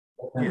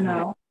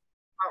No.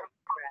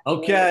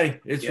 Okay,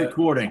 it's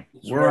recording.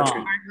 We're on.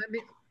 Right, let me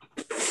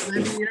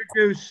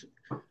introduce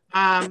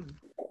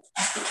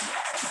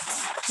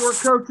Sport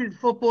Coaches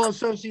Football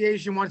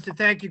Association wants to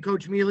thank you,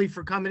 Coach Mele,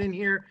 for coming in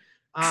here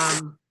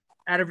out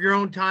of your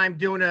own time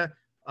doing a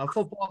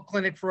football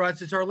clinic for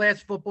us. It's our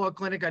last football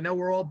clinic. I know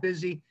we're all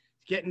busy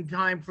getting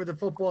time for the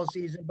football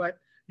season, but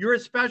you're a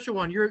special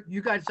one.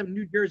 You got some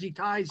New Jersey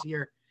ties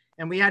here,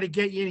 and we had to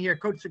get you in here.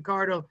 Coach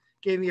Sicardo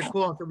gave me a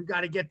call, so we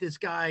got to get this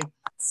guy.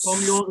 Told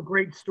me all the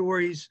great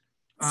stories.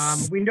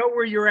 We know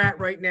where you're at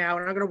right now,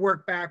 and I'm going to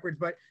work backwards,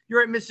 but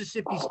you're at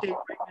Mississippi State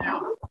right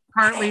now.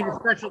 Currently the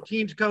special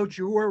teams coach.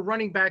 You were a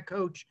running back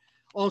coach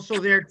also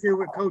there too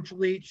with Coach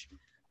Leach.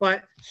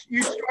 But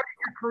you started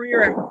your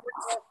career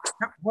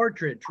at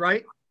Partridge,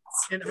 right?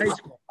 In high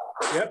school.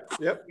 Yep.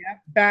 Yeah,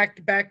 back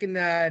in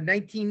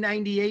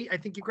 1998, I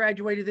think you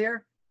graduated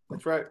there.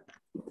 That's right.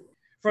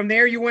 From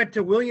there, you went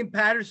to William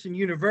Patterson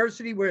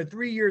University, where a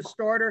 3-year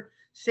starter,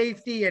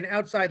 safety, and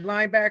outside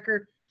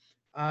linebacker.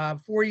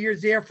 4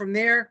 years there. From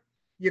there,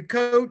 you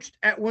coached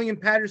at William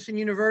Patterson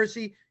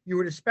University. You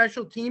were the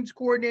special teams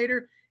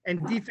coordinator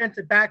and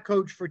defensive back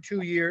coach for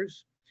 2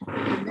 years.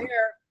 From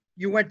there,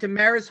 you went to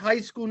Marist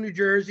High School, New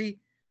Jersey,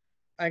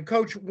 and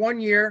coached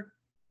 1 year.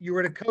 You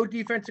were the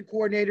co-defensive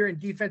coordinator and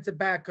defensive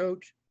back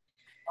coach.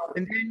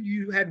 And then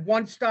you had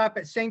one stop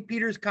at St.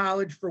 Peter's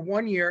College for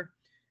 1 year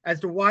as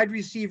the wide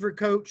receiver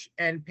coach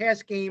and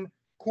pass game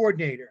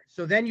coordinator.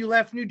 So then you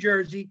left New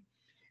Jersey,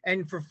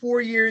 and for 4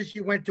 years,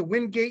 you went to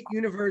Wingate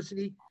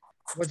University,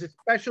 was a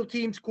special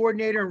teams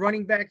coordinator and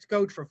running backs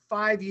coach for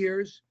 5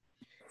 years.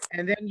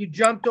 And then you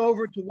jumped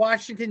over to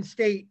Washington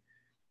State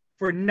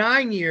for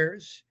 9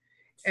 years,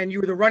 and you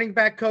were the running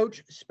back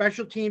coach,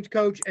 special teams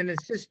coach, and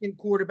assistant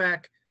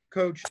quarterback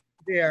coach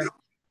there.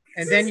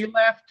 And then you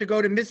left to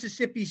go to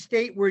Mississippi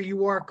State, where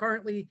you are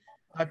currently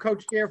a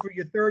coach there for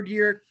your 3rd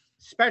year,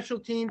 special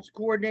teams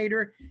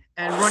coordinator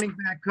and running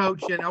back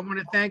coach. And I want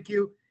to thank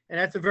you. And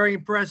that's a very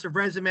impressive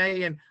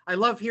resume. And I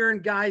love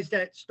hearing guys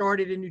that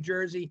started in New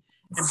Jersey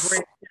and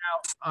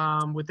branched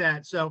out with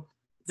that. So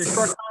the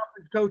short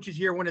conference coaches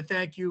here want to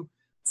thank you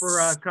for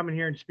coming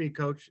here and speak,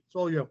 Coach. It's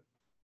all you.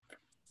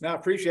 No, I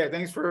appreciate it.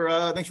 Thanks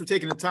for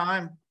taking the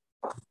time.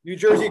 New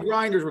Jersey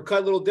grinders were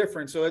cut a little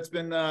different, so it's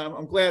been.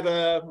 I'm glad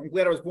I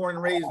was born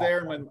and raised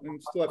there,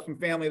 and still have some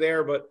family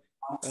there. But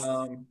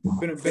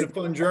been a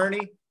fun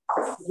journey.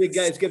 Big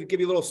guys, give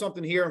you a little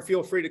something here, and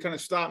feel free to kind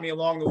of stop me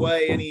along the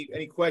way.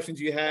 Any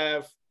questions you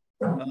have.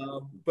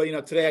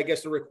 But today I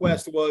guess the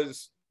request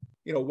was,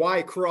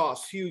 why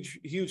cross?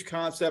 Huge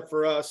concept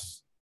for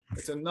us.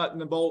 It's a nut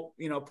and the bolt,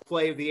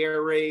 play of the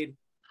air raid.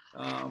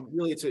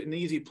 Really, it's an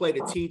easy play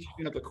to teach.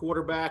 The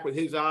quarterback with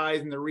his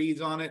eyes and the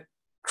reads on it.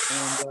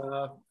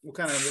 And we'll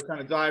kind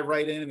of dive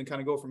right in and kind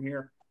of go from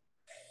here.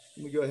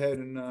 Let me go ahead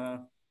and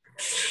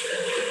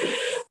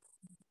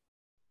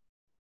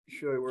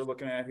show you what we're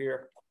looking at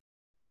here.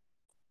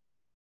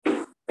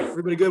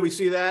 Everybody good? We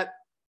see that?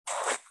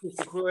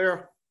 Crystal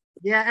clear?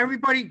 Yeah,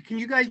 everybody, can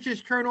you guys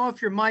just turn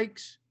off your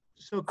mics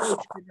so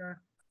Coach can,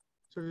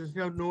 so there's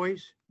no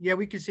noise? Yeah,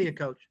 we can see it,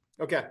 Coach.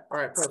 Okay. All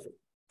right. Perfect.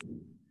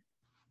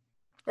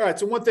 All right,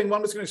 so one thing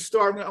I'm just going to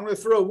start. I'm going to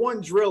throw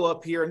one drill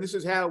up here, and this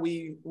is how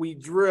we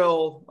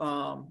drill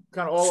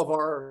kind of all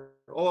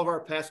of our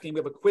pass game. We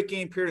have a quick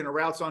game period and a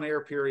routes on air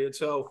period.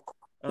 So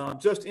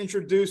just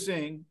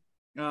introducing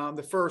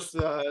the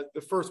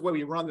first way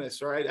we run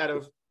this. All right, out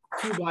of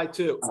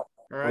 2x2.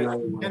 All right,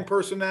 10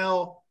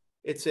 personnel.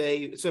 It's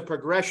a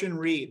progression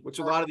read, which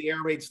a lot of the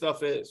air raid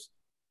stuff is.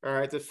 All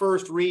right, the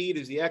first read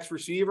is the X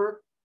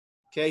receiver.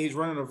 Okay, he's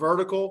running a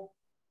vertical,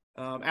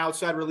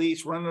 outside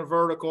release, running a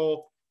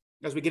vertical.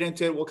 As we get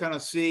into it, we'll kind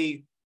of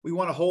see we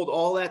want to hold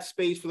all that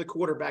space for the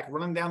quarterback,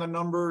 running down the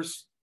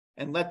numbers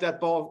and let that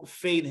ball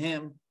fade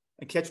him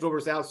and catch it over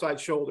his outside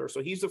shoulder.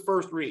 So he's the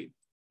first read,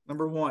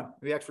 number 1,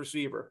 the X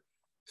receiver.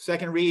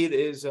 Second read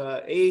is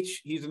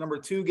H. He's the number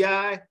 2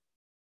 guy.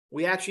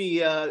 We actually,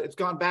 it's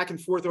gone back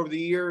and forth over the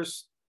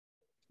years.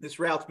 This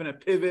route's been a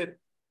pivot.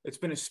 It's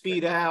been a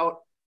speed out.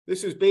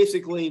 This is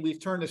basically,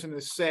 we've turned this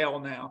into sail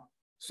now.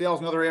 Sail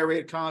is another air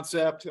raid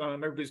concept.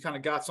 Everybody's kind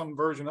of got some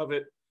version of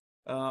it.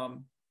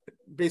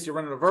 Basically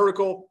running a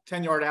vertical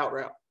 10-yard out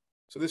route.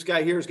 So this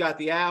guy here's got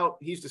the out.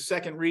 He's the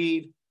second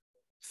read.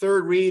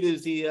 Third read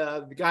is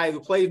the guy who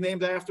plays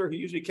named after. He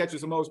usually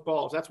catches the most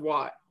balls. That's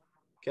Y.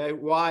 Okay,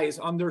 Y is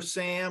under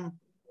Sam,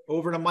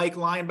 over to Mike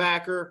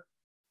linebacker.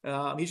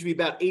 He should be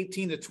about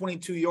 18 to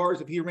 22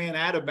 yards if he ran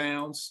out of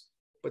bounds.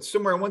 But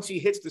somewhere once he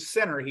hits the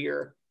center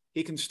here,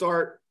 he can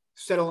start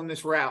settling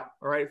this route.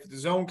 All right, if the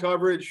zone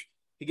coverage,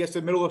 he gets to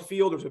the middle of the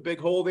field, there's a big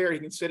hole there, he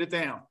can sit it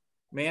down.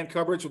 Man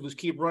coverage will just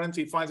keep running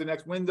until he finds the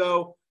next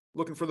window,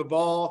 looking for the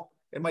ball.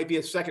 It might be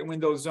a second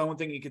window zone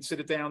thing. You can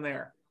sit it down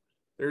there.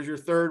 There's your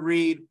third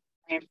read.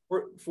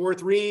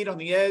 Fourth read on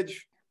the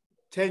edge,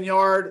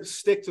 10-yard,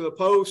 stick to the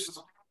post,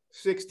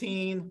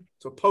 16.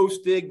 It's a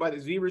post dig by the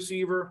Z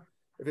receiver.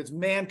 If it's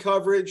man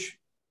coverage,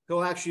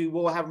 we'll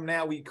have him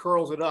now. He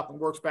curls it up and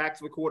works back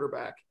to the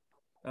quarterback.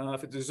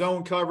 If it's a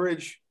zone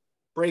coverage,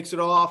 breaks it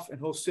off, and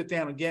he'll sit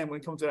down again when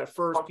it comes to that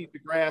first piece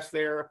of grass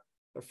there,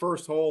 the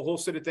first hole. He'll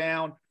sit it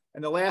down,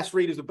 and the last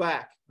read is the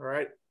back. All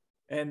right,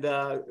 and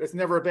it's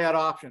never a bad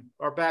option.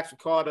 Our backs have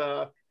caught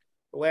the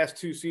last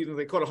 2 seasons.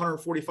 They caught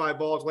 145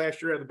 balls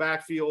last year out of the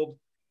backfield.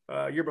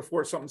 Year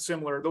before, something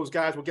similar. Those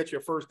guys will get you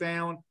a first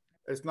down.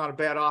 It's not a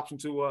bad option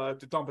to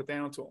dump it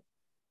down to them.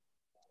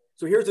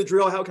 So here's the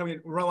drill. How can we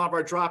run a lot of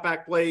our drop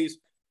back plays?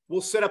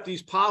 We'll set up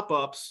these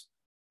pop-ups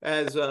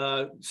as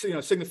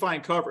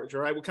signifying coverage.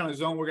 All right, what kind of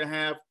zone we're going to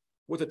have,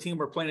 what the team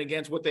we're playing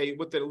against, what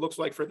it looks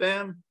like for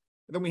them.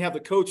 And then we have the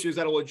coaches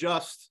that'll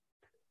adjust.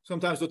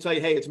 Sometimes they'll tell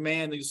you, hey, it's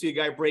man. You see a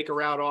guy break a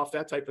route off,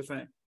 that type of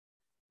thing.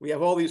 We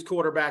have all these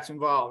quarterbacks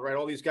involved, right?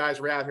 All these guys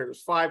are out here.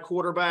 There's 5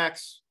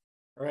 quarterbacks.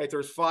 All right,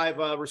 there's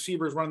 5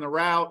 receivers running the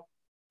route.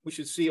 We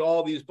should see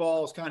all these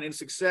balls kind of in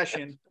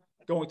succession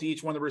going to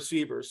each one of the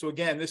receivers. So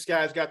again, this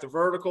guy's got the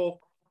vertical.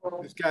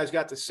 This guy's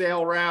got the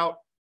sail route.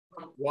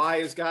 Y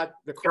has got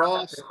the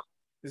cross.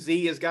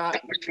 Z has got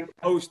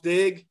post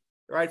dig.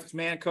 All right, if it's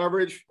man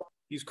coverage,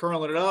 he's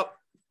curling it up.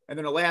 And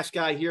then the last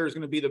guy here is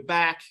going to be the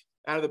back,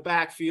 out of the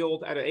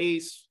backfield, out of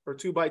ace or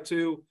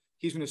 2x2.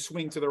 He's going to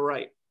swing to the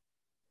right.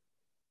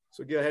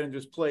 So go ahead and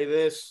just play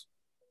this.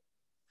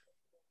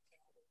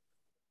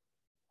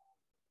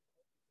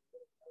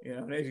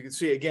 And as you can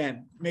see,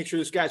 again, make sure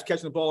this guy's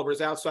catching the ball over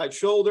his outside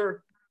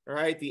shoulder. All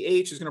right, the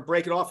H is going to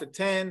break it off at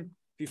 10.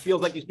 If he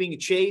feels like he's being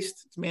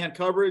chased, it's man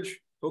coverage.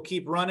 He'll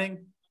keep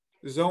running.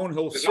 The zone,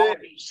 he'll sit.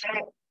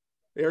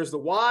 There's the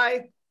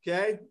Y,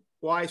 okay?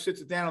 Y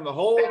sits it down on the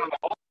hole.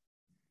 All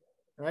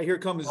right, here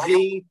comes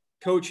Z.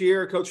 Coach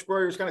here, Coach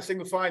Spurrier is kind of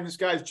signifying this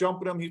guy's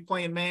jumping him. He's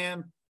playing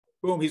man.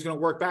 Boom, he's going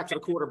to work back to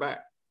the quarterback.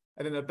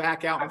 And then the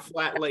back out and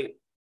flat late.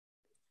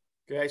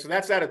 Okay, so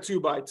that's out of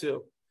 2x2.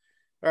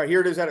 All right,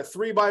 here it is out of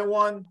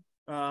 3x1.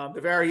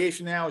 The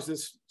variation now is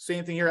this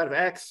same thing here out of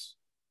X.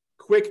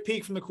 Quick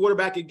peek from the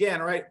quarterback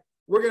again, all right?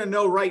 We're going to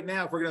know right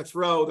now if we're going to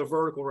throw the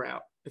vertical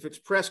route. If it's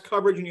press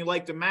coverage and you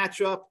like the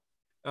matchup,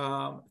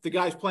 if the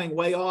guy's playing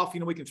way off,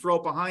 we can throw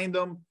it behind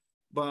them.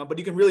 But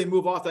you can really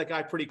move off that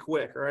guy pretty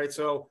quick, all right?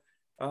 So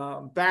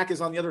back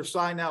is on the other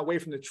side now, away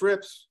from the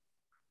trips.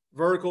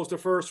 Vertical is the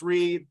first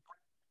read.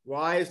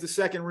 Y is the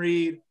second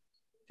read.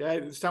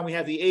 Okay, this time we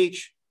have the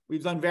H.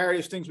 We've done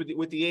various things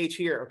with the H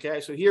here, okay?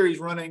 So here he's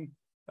running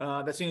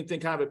that same thing,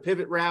 kind of a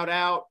pivot route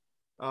out.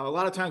 A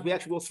lot of times we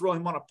actually will throw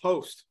him on a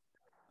post.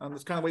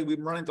 That's kind of the way we've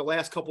been running the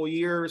last couple of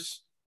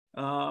years.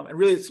 And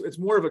really, it's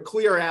more of a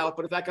clear out,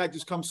 but if that guy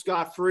just comes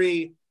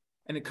scot-free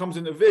and it comes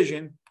into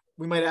vision,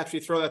 we might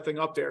actually throw that thing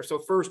up there. So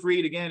first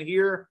read again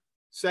here,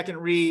 second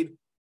read,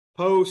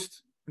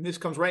 post, and this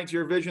comes right into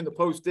your vision, the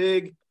post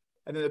dig,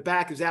 and then the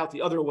back is out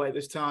the other way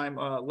this time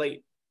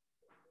late.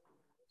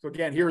 So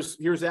again, here's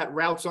that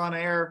routes on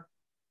air,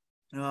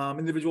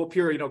 individual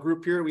period,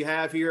 group period we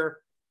have here.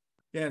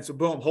 And so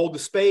boom, hold the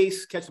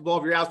space, catch the ball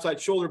over your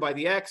outside shoulder by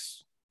the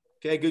X.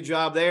 Okay, good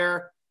job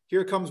there.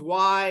 Here comes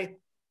Y.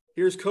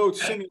 Here's coach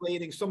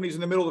simulating somebody's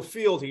in the middle of the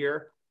field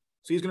here.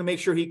 So he's going to make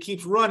sure he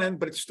keeps running,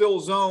 but it's still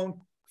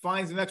zone,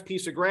 finds the next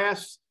piece of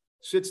grass,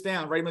 sits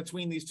down right in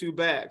between these 2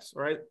 bags,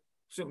 all right?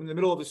 Sitting in the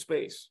middle of the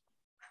space.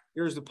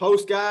 Here's the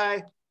post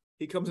guy.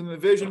 He comes into the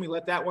vision. We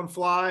let that one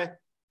fly.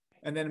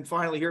 And then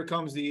finally, here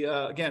comes the,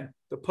 again,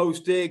 the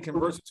post dig,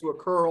 converts it to a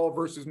curl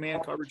versus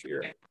man coverage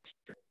here.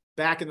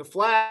 Back in the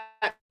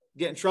flat,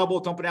 get in trouble,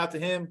 dump it out to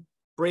him,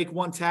 break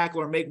one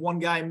tackle or make one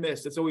guy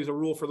miss. That's always a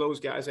rule for those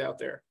guys out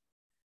there.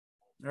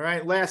 All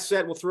right, last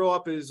set we'll throw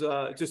up is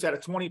just out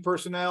of 20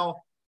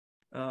 personnel.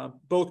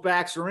 Both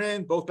backs are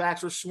in, both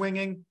backs are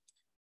swinging.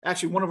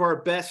 Actually, one of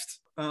our best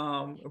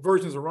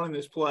versions of running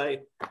this play.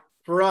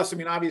 For us,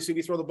 obviously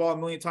we throw the ball a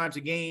million times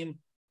a game.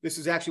 This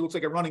is actually looks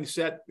like a running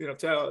set,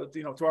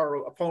 to our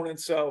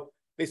opponents. So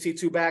they see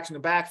 2 backs in the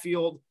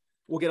backfield.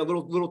 We'll get a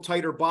little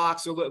tighter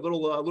box, a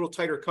little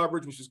tighter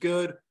coverage, which is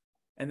good.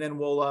 And then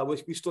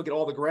we still get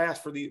all the grass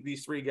for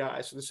these 3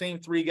 guys. So the same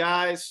 3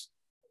 guys.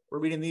 We're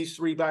reading these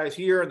 3 guys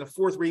here, and the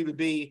fourth read would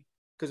be,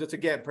 because it's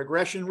again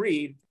progression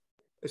read.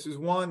 This is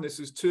 1, this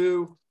is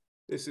 2,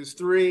 this is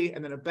 3,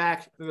 and then a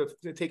back.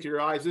 Take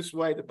your eyes this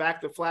way. The back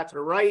to the flat to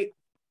the right.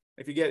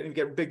 If you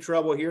get big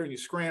trouble here and you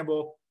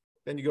scramble,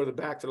 then you go to the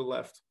back to the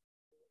left.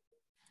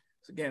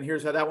 So again,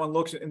 here's how that one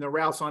looks in the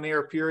routes on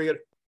air period.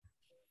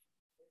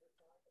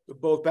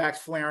 With both backs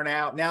flaring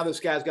out. Now this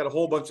guy's got a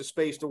whole bunch of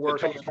space to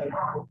work in.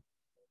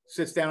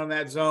 Sits down in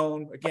that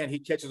zone. Again, he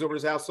catches over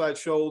his outside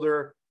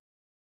shoulder.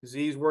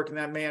 Z's working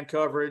that man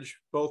coverage.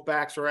 Both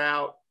backs are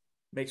out.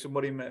 Makes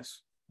somebody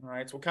miss. All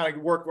right, so we'll kind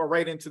of work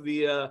right into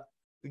the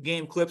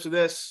game clips of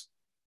this.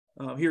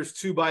 Here's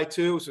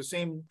 2x2. So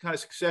same kind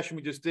of succession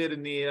we just did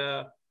in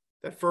the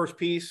that first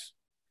piece.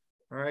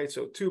 All right,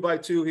 so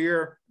 2x2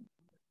 here.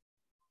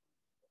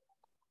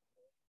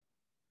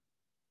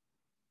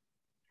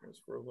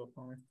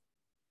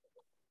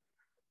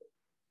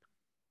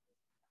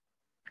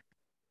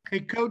 Hey,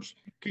 Coach,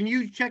 can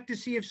you check to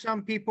see if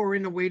some people are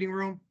in the waiting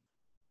room?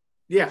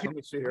 Yeah, let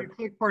me see here. If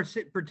you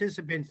click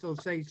participants, they'll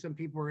say some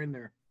people are in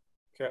there.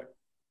 Okay.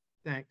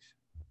 Thanks.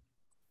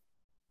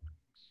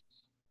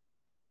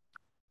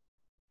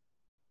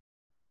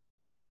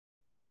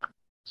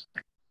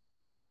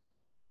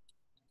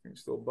 You're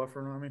still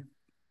buffering on me.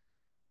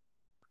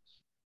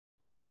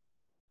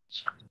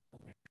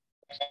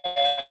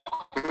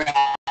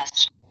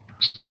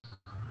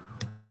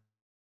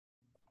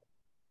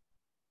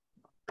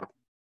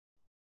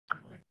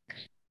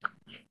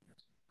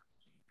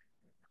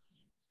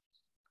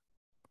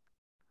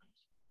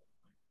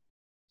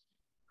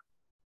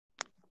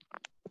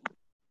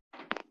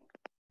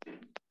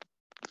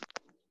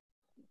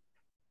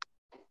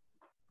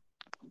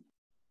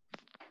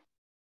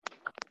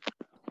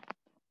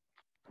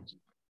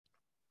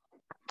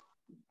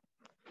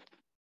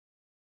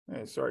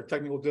 Hey, sorry,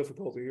 technical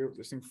difficulty here with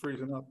this thing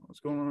freezing up. What's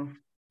going on?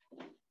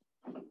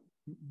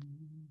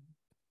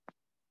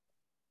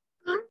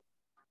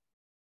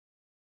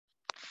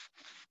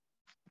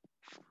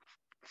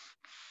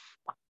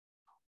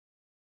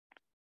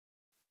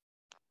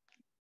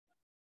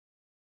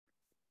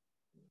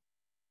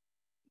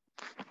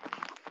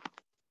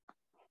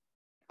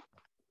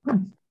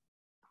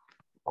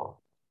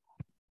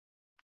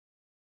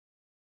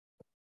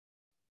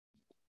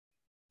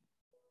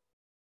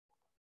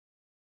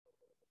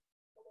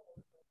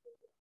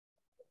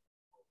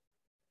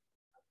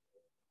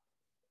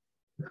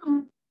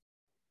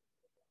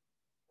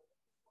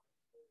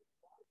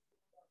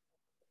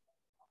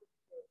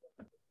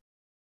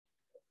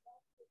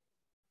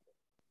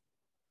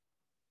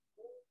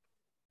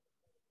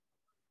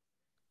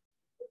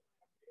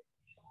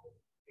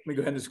 Let me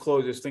go ahead and just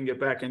close this thing, get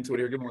back into it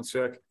here. Give me 1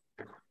 sec.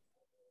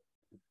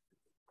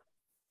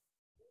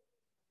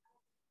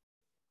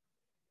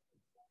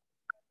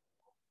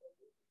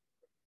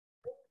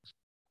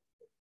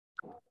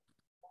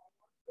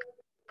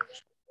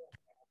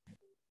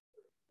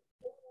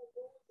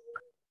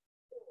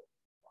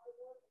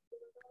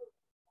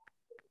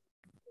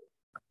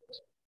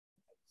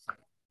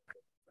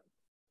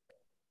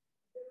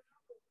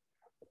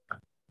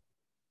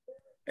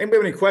 Anybody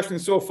have any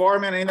questions so far,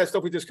 man? Any of that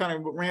stuff we just kind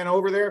of ran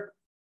over there?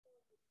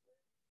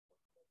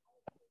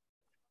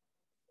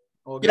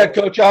 Yeah,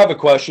 Coach, I have a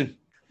question.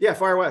 Yeah,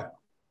 fire away.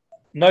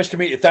 Nice to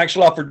meet you. Thanks a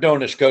lot for doing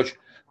this, Coach.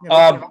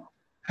 Yeah,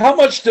 How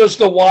much does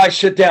the Y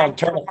sit down,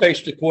 turn to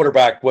face the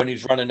quarterback when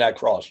he's running that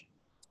cross?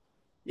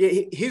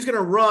 Yeah, he's going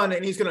to run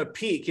and he's going to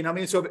peak. You know what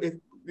I mean? So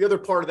the other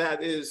part of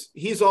that is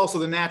he's also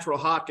the natural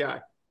hot guy.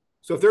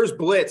 So if there's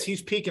blitz,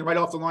 he's peaking right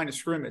off the line of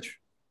scrimmage.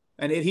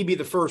 And he'd be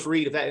the first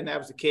read if that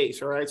was the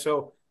case. All right.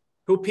 So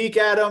he'll peek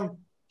at him.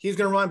 He's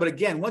going to run. But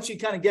again, once he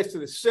kind of gets to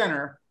the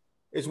center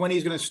is when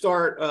he's going to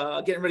start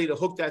getting ready to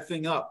hook that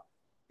thing up.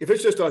 If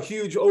it's just a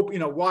huge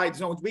open, wide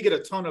zone, we get a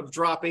ton of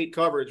drop 8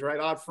 coverage, right?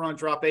 Odd front,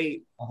 drop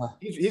 8.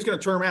 He's going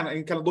to turn around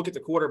and kind of look at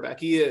the quarterback.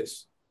 He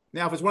is.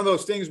 Now, if it's one of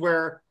those things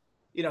where,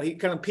 he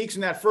kind of peeks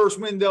in that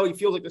first window, he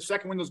feels like the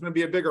second window is going to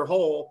be a bigger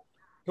hole,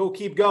 he'll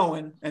keep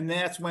going. And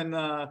that's when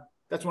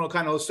he'll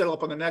kind of settle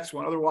up on the next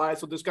one.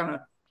 Otherwise, he'll just kind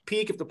of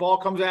peek. If the ball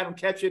comes at him,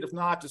 catch it. If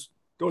not, just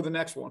go to the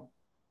next one.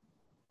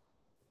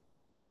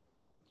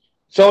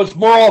 So it's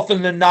more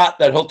often than not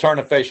that he'll turn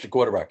and face the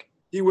quarterback.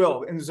 He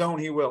will. In the zone,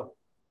 he will.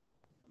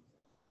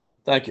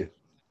 Thank you.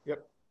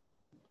 Yep.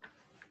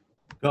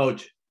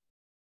 Coach.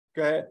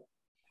 Go ahead.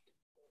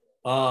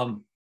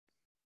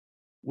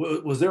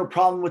 Was there a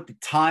problem with the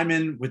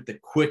timing with the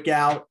quick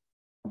out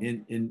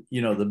in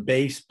the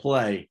base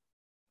play?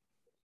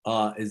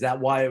 Is that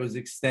why it was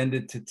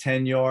extended to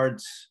 10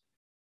 yards?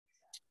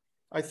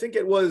 I think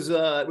it was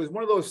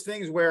one of those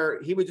things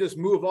where he would just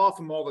move off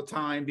him all the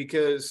time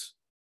because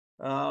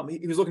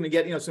he was looking to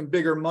get some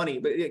bigger money,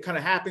 but it kind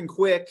of happened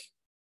quick.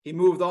 He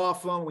moved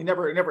off him. We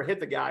never hit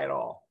the guy at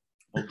all.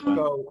 Okay.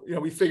 So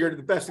we figured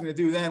the best thing to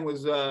do then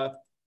was was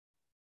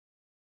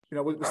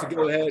to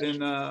go ahead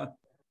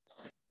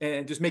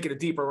and just make it a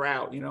deeper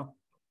route.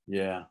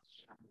 Yeah.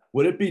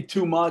 Would it be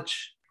too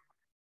much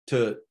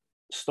to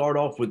start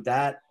off with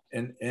that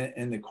and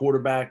the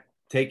quarterback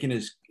taking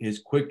his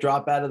quick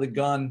drop out of the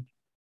gun?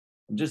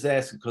 I'm just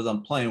asking because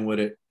I'm playing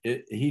with it.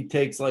 He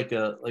takes like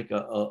a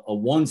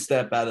one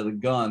step out of the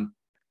gun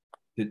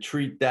to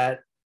treat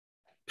that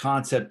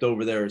concept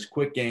over there as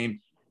quick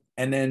game,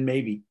 and then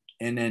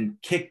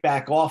kick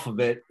back off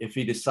of it if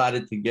he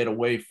decided to get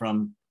away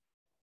from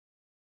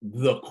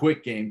the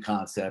quick game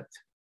concept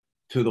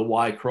to the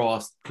Y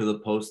cross, to the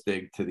post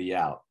dig, to the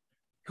out.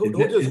 He'll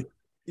get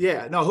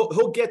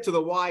to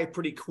the Y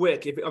pretty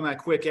quick on that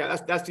quick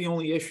out. That's the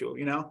only issue,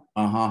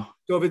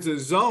 So if it's a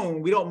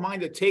zone, we don't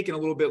mind it taking a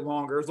little bit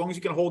longer as long as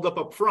you can hold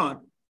up front.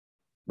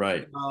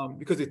 Right.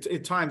 Because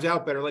it times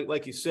out better,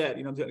 like you said,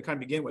 to kind of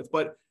begin with.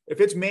 But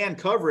if it's man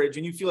coverage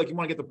and you feel like you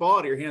want to get the ball out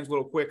of your hands a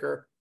little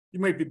quicker, you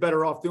might be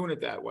better off doing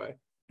it that way,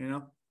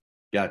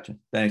 Gotcha.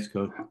 Thanks,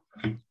 Coach. All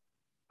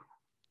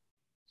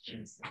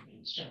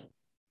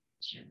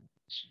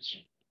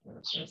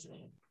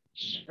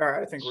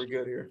right, I think we're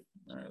good here.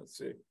 All right, let's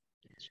see.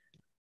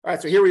 All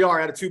right, so here we are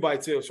at a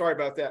 2x2. Sorry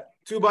about that.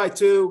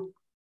 2x2,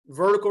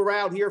 vertical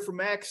route here from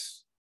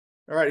X.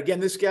 All right, again,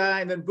 this guy,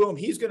 and then boom,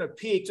 he's going to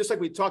peak, just like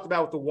we talked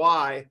about with the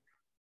Y.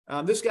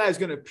 This guy's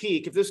going to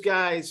peak. If this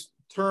guy's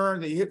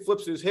turned, he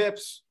flips his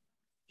hips,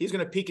 he's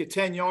going to peak at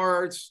 10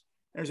 yards.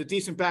 There's a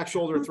decent back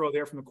shoulder throw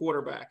there from the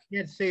quarterback.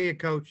 Can't see it,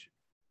 Coach.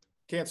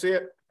 Can't see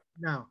it?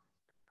 No.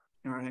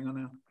 All right, hang on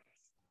now.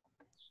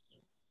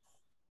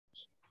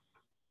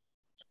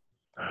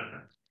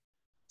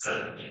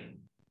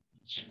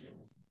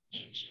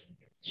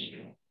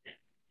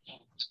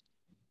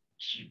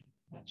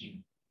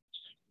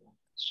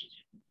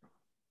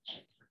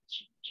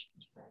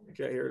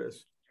 Okay, here it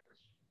is.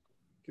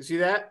 You see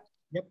that?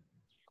 Yep.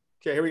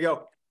 Okay, here we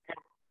go.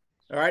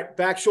 All right,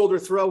 back shoulder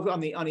throw on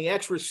the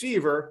X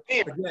receiver.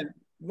 Again,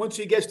 once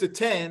he gets to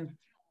 10,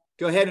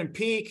 go ahead and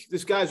peek.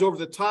 This guy's over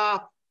the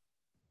top.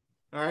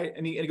 All right,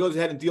 and he goes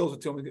ahead and deals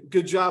it to him.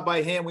 Good job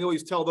by him. We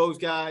always tell those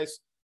guys,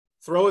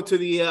 throw it to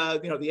the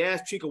the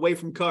ass cheek away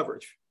from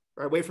coverage,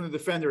 right, away from the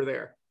defender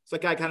there. It's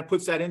like guy kind of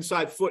puts that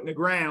inside foot in the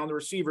ground, the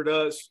receiver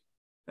does,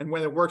 and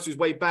when it works his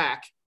way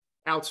back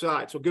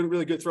outside. So good,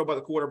 really good throw by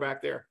the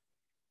quarterback there.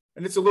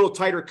 And it's a little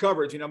tighter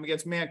coverage,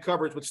 against man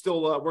coverage, but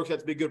still works out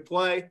to be a good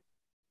play.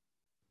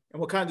 And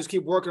we'll kind of just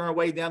keep working our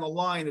way down the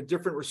line of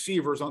different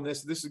receivers on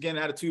this. This is again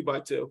out of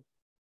 2x2. All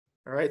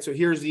right, so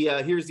here's the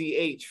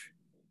H.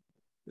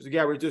 There's a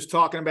guy we were just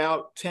talking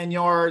about, 10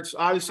 yards.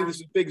 Obviously, this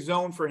is a big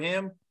zone for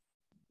him.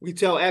 We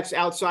tell X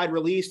outside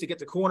release to get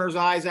the corner's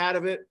eyes out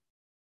of it.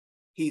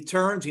 He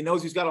turns. He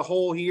knows he's got a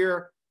hole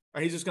here.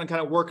 And he's just going to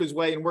kind of work his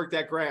way and work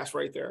that grass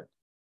right there.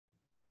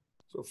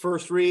 So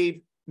first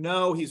read,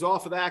 no, he's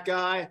off of that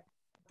guy.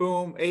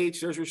 Boom,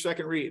 H, there's your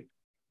second read.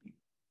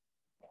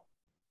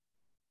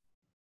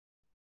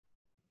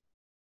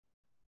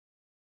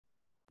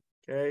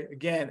 Okay,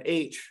 again,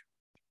 H.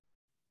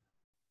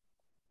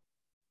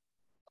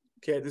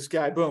 Okay, this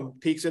guy, boom,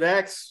 peeks at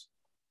X.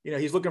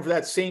 He's looking for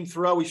that same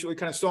throw we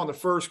kind of saw in the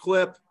first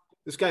clip.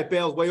 This guy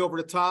bails way over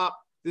the top.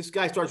 This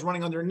guy starts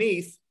running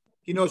underneath.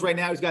 He knows right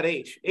now he's got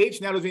H.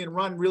 H now doesn't even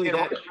run really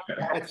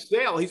that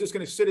sail. He's just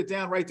going to sit it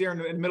down right there in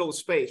the middle of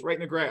space, right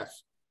in the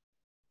grass.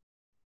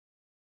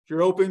 If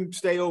you're open,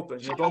 stay open.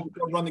 Don't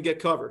run to get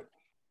covered.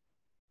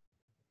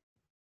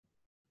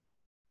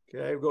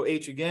 Okay, we'll go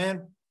H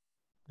again.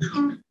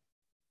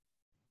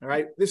 All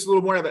right, this is a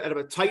little more out of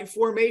a tight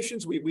formation,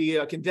 so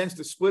we condensed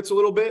the splits a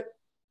little bit.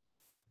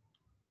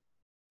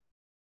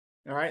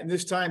 All right, and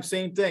this time,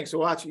 same thing. So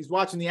watch, he's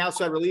watching the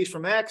outside release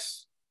from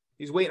X.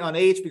 He's waiting on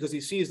H because he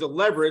sees the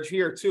leverage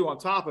here too on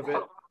top of it.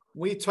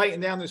 We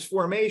tighten down this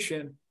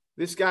formation.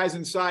 This guy's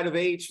inside of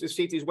H. The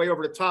safety's way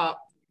over the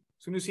top.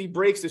 As soon as he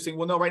breaks this thing,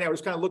 we'll know right now. We're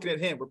just kind of looking at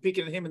him. We're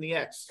peeking at him in the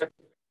X.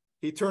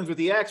 He turns with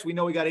the X. We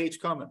know we got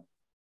H coming.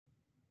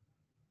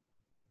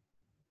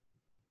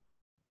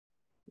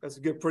 That's a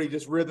good, pretty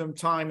just rhythm,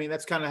 timing.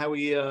 That's kind of how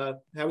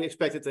we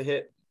expect it to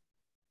hit.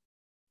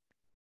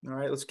 All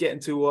right, let's get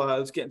into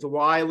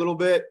Y a little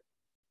bit.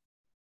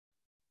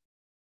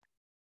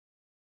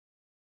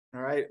 All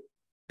right,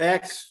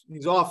 X,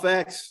 he's off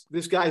X.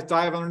 This guy's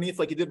diving underneath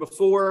like he did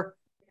before.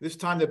 This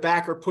time the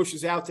backer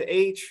pushes out to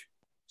H.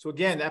 So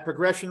again, that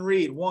progression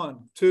read,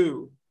 1,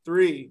 2,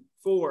 3,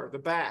 4, the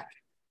back.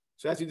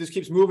 So as he just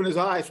keeps moving his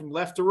eyes from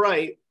left to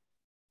right,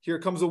 here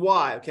comes the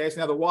Y. Okay, so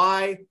now the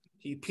Y,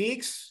 he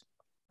peeks,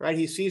 right?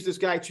 He sees this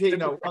guy,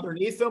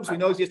 underneath him, so he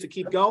knows he has to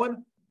keep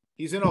going.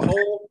 He's in a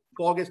hole,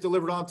 ball gets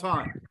delivered on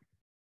time.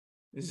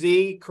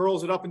 Z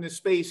curls it up in this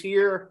space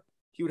here.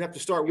 He would have to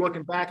start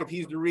working back if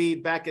he's the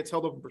read. Back gets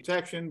held up in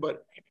protection,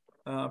 but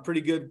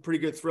pretty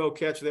good throw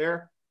catch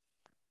there.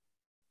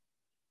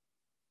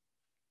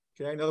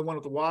 Okay, another one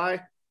with the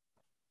Y.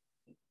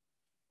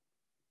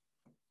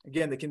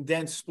 Again, the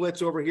condensed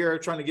splits over here,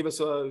 trying to give us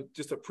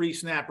just a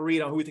pre-snap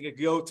read on who we think it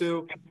could go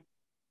to.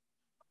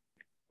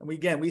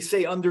 And we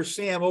say under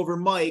Sam over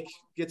Mike.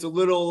 Gets a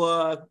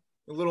little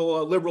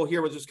liberal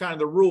here, which is kind of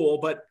the rule,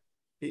 but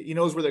he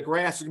knows where the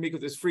grass is going to be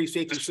because this free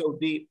safety is so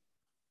deep.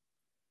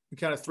 You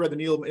kind of thread the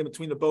needle in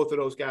between the both of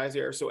those guys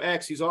there. So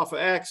X, he's off of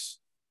X.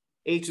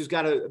 H has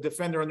got a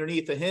defender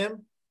underneath of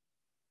him.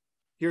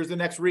 Here's the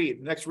next read.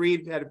 The next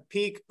read had a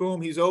peek.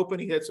 Boom, he's open.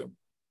 He hits him.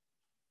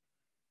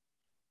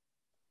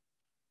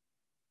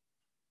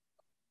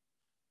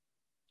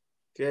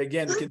 Okay,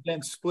 again, the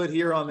condensed split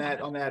here on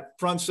that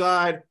front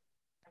side.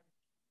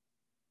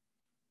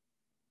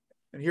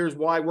 And here's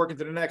Y working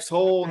to the next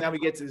hole. Now we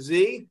get to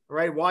Z,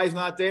 right? Y's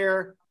not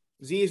there.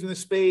 Z's in the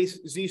space.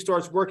 Z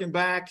starts working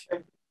back,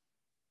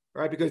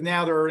 right? Because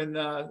now they're in,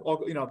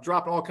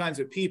 dropping all kinds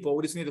of people.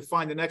 We just need to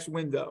find the next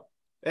window.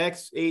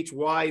 X, H,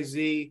 Y,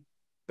 Z,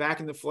 back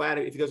in the flat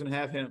if he doesn't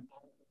have him.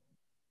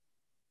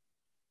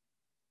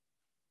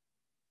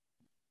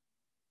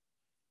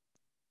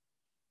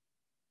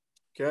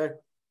 Okay,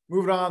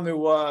 moving on to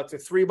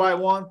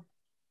 3x1.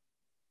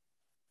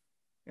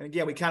 And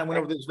again, we kind of went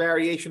over this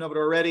variation of it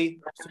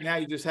already. So now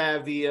you just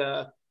have you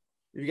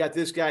got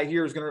this guy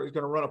here who's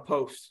gonna run a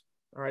post.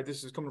 All right,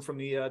 this is coming from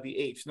the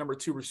H, number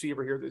 2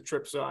 receiver here, the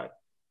trip side.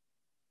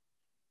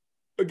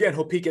 Again,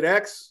 he'll peek at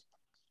X.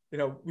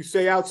 We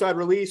say outside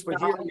release, but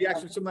here we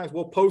actually sometimes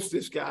we'll post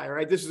this guy.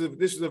 Right, this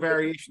is a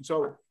variation.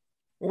 So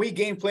when we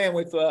game plan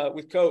with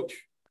coach,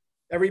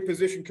 every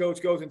position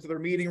coach goes into their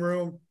meeting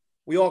room.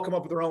 We all come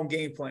up with our own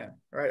game plan.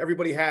 Right,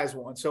 everybody has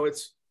one. So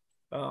it's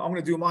I'm going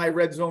to do my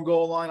red zone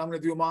goal line. I'm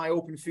going to do my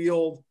open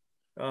field,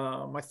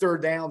 my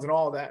third downs and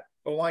all of that.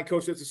 O-line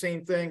coach does the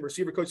same thing.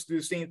 Receiver coaches do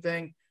the same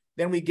thing.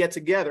 Then we get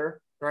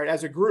together, right,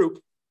 as a group.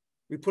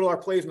 We put all our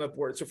plays on the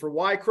board. So for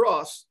Y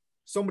cross,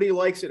 somebody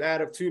likes it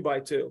out of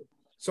 2x2.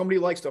 Somebody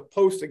likes to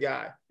post a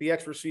guy, the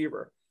X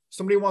receiver.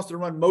 Somebody wants to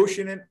run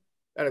motion in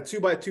at a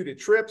 2x2 to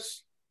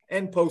trips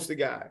and post a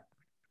guy.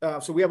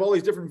 So we have all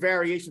these different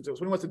variations. So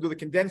somebody wants to do the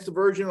condensed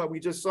version like we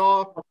just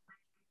saw.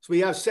 So we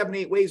have 7,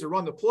 8 ways to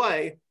run the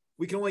play.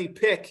 We can only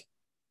pick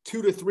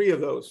 2 to 3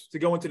 of those to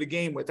go into the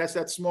game with. That's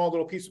that small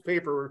little piece of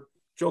paper we're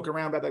joking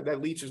around about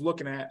that Leach is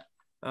looking at.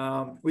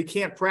 We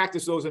can't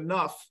practice those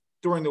enough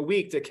during the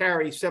week to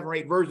carry 7 or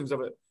 8 versions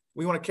of it.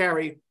 We want to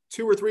carry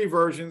 2 or 3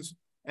 versions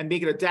and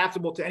make it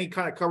adaptable to any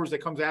kind of coverage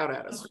that comes out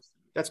at us.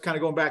 That's kind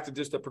of going back to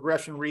just the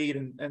progression read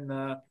and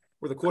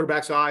where the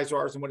quarterback's eyes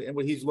are and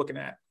what he's looking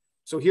at.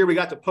 So here we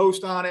got the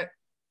post on it.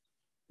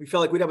 We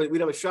felt like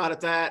we'd have a shot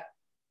at that.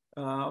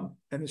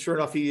 And sure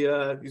enough, he's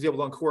able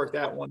to uncork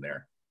that one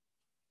there.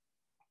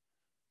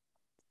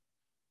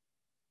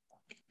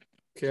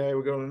 Okay,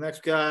 we go to the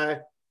next guy.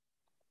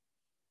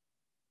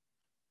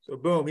 So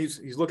boom,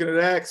 he's looking at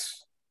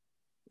X.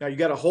 Now you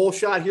got a hole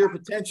shot here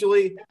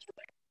potentially.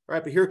 All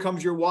right, but here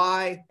comes your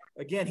Y.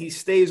 Again, he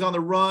stays on the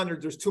run.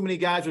 There's too many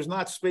guys. There's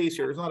not space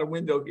here. There's not a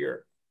window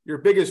here. Your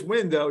biggest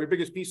window, your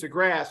biggest piece of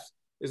grass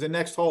is the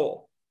next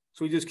hole.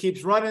 So he just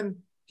keeps running.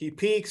 He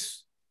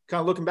peeks, kind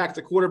of looking back at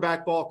the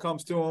quarterback. Ball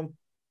comes to him.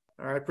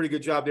 All right, pretty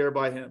good job there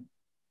by him.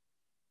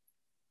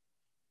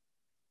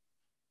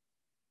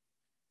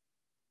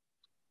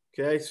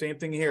 Okay, same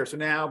thing here. So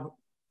now,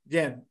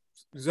 again,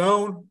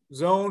 zone,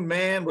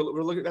 man. We're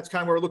looking. That's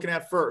kind of what we're looking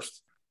at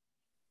first.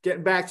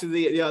 Getting back to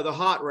the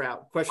hot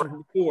route. Question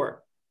from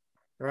before.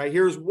 All right,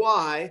 here's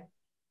Y.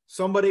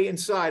 Somebody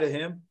inside of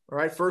him. All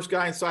right, first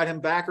guy inside him,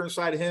 backer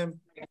inside of him,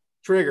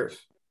 triggers.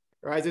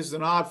 All right, this is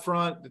an odd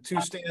front. The 2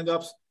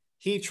 stand-ups.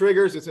 He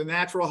triggers. It's a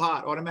natural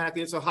hot.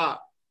 Automatically, it's a hot.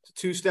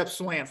 It's a 2-step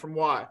slant from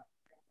Y.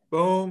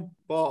 Boom,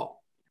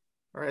 ball.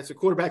 All right, so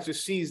quarterback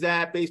just sees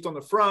that based on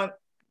the front.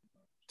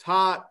 It's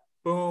hot.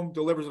 Boom,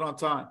 delivers it on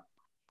time.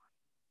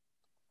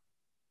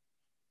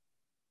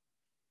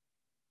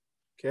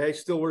 Okay,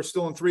 we're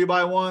still in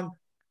 3x1.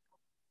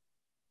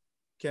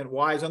 Again,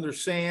 Y is under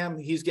Sam.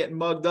 He's getting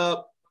mugged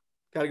up.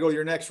 Got to go to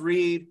your next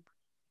read.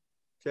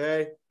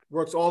 Okay,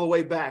 works all the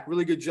way back.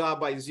 Really good job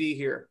by Z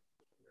here.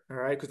 All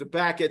right, because the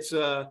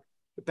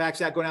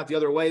back's out going out the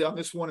other way on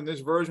this one in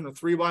this version of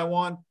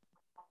 3x1.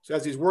 So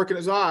as he's working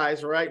his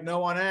eyes, all right,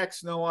 no on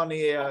X, no on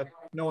the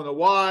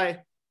Y.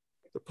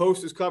 The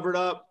post is covered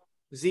up.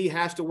 Z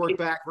has to work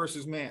back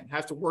versus man.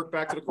 Has to work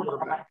back to the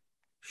quarterback.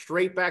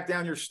 Straight back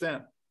down your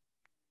stem.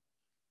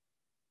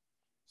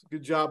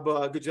 Good job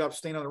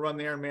staying on the run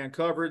there in man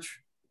coverage.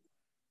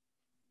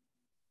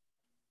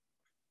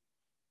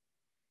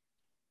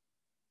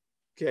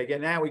 Okay,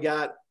 again, now we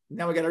got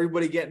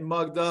everybody getting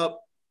mugged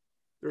up.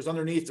 There's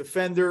underneath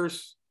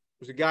defenders.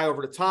 There's a guy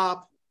over the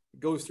top. He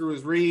goes through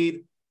his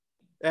read.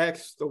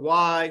 X, the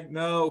Y,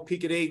 no,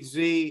 peek at 8,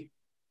 Z,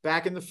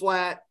 back in the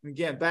flat. And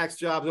again, back's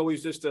job is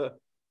always just to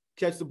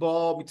catch the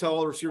ball. We tell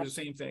all the receivers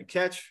the same thing.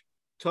 Catch,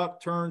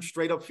 tuck, turn,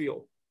 straight up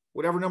field.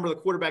 Whatever number the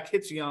quarterback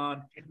hits you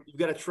on, you've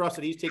got to trust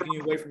that he's taking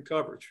you away from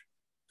coverage.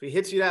 If he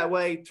hits you that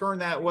way, turn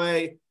that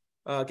way,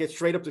 get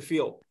straight up the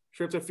field.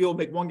 Straight up the field,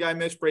 make one guy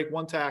miss, break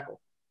one tackle.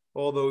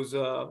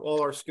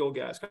 All our skill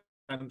guys, kind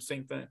of the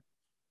same thing.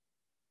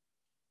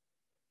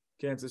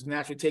 Kansas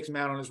naturally takes him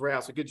out on his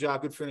route. So good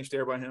job, good finish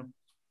there by him.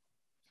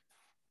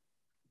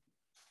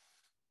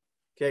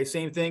 Okay,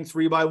 same thing,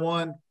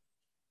 3x1.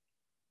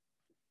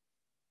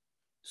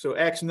 So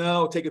X,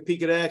 no, take a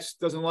peek at X,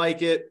 doesn't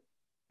like it.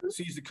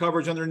 Sees the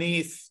coverage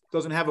underneath,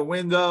 doesn't have a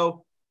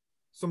window.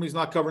 Somebody's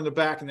not covering the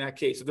back in that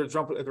case. If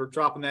they're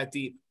dropping that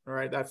deep, all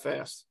right, that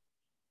fast.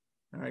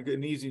 All right, good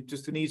and easy,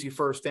 just an easy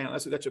first down.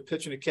 That's a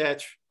pitch and a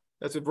catch.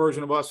 That's a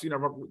version of us,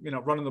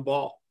 running the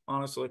ball.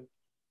 Honestly,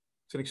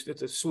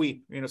 it's a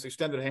sweep. It's an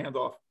extended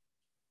handoff.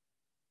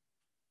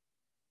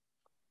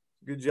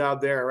 Good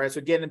job there. All right,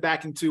 so getting it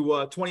back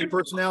into 20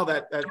 personnel.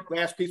 That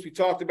last piece we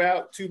talked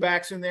about, 2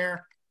 backs in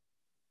there.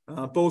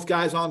 Both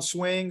guys on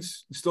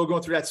swings, still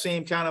going through that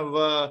same kind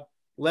of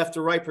left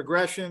to right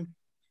progression.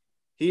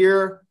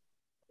 Here,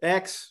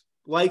 X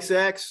likes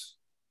X.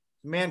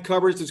 Man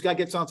coverage. This guy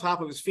gets on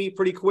top of his feet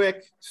pretty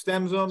quick,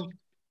 stems him.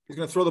 He's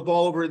going to throw the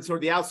ball over sort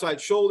of the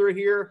outside shoulder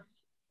here.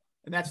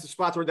 And that's the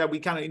spot where that we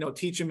kind of,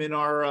 teach him in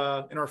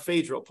our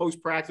fade drill.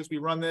 Post practice, we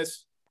run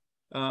this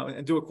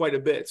and do it quite a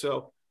bit.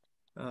 So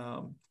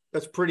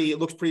it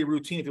looks pretty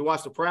routine. If you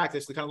watch the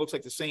practice, it kind of looks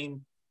like the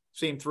same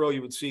throw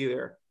you would see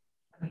there.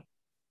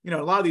 A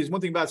lot of these,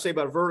 one thing say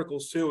about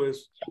verticals too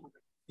is,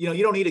 you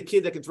don't need a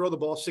kid that can throw the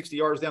ball 60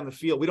 yards down the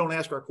field. We don't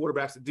ask our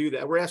quarterbacks to do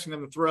that. We're asking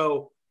them to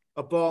throw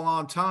a ball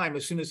on time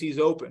as soon as he's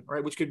open,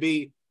 right? Which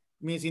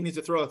means he needs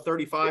to throw a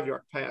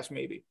 35-yard pass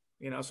maybe,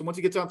 So once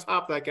he gets on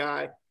top of that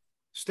guy,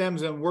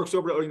 stems him, works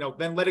over,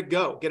 then let it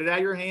go. Get it out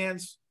of your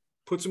hands,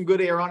 put some good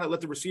air on it, let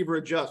the receiver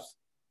adjust.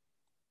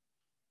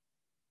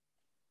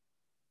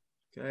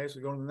 Okay,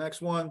 so going to the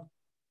next one.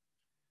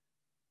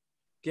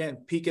 Again,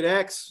 peek at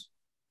X.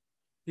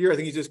 Here, I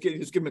think he's just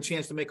give him a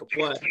chance to make a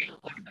play.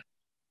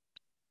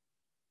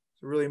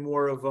 It's really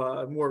more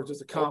of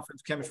just a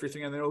confidence chemistry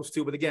thing on those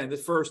two. But again,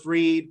 this first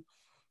read,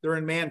 they're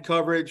in man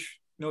coverage.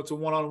 You know, it's a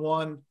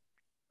one-on-one.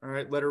 All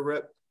right, let her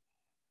rip.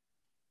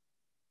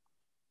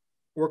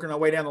 Working our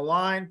way down the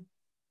line.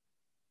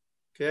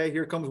 Okay,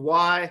 here comes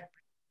Y.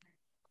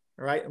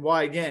 All right, and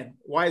Y again.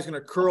 Y is going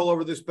to curl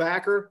over this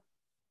backer.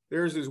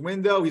 There's his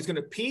window. He's going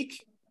to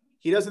peek.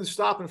 He doesn't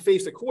stop and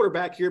face the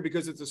quarterback here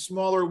because it's a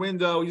smaller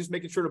window. He's just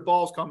making sure the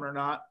ball's coming or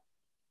not.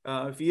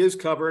 If he is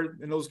covered,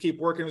 and those keep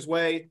working his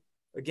way.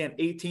 Again,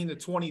 18 to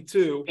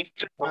 22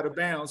 out of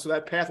bounds. So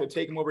that path would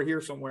take him over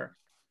here somewhere.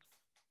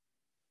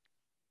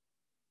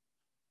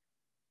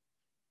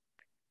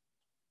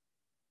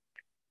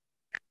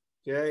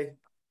 Okay,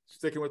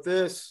 sticking with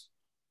this.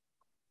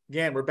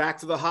 Again, we're back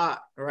to the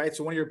hot. All right,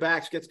 so one of your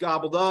backs gets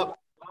gobbled up.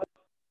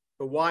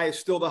 The Y is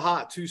still the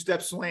hot,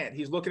 two-step slant.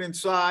 He's looking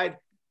inside.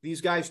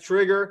 These guys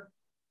trigger.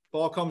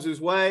 Ball comes his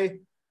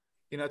way.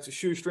 You know, it's a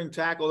shoestring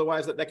tackle.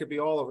 Otherwise, that could be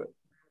all of it.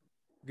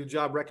 Good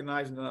job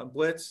recognizing the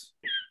blitz.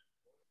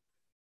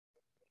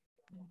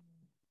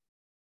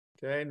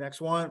 Okay, next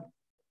one.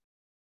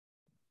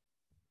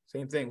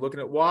 Same thing,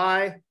 looking at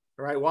Y.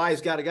 All right, Y's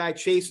got a guy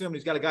chasing him.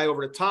 He's got a guy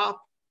over the top.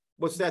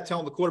 What's that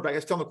telling the quarterback?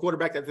 That's telling the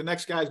quarterback that the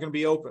next guy is going to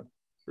be open.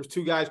 There's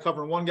two guys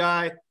covering one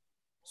guy.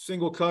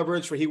 Single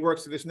coverage where he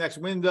works to this next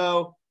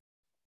window.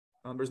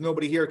 There's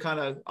nobody here kind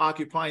of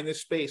occupying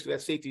this space. So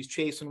that safety's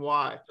chasing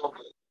Y.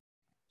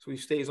 So he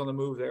stays on the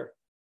move there.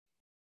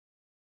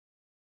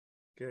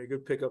 Okay,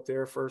 good pickup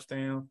there, first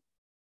down.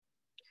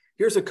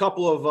 Here's a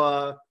couple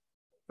of,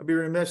 I'd be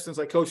remiss since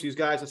I coach these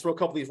guys. Let's throw a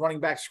couple of these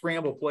running back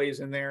scramble plays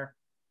in there.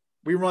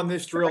 We run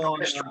this drill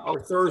on our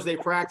Thursday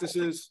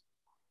practices.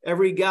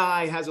 Every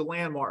guy has a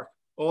landmark.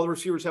 All the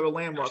receivers have a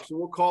landmark. So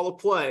we'll call a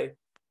play.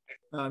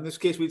 In this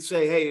case, we'd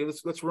say, hey,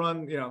 let's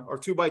run, you know, our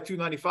 2x2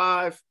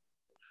 95.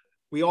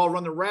 We all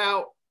run the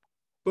route.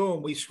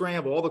 Boom, we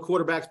scramble. All the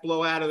quarterbacks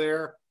blow out of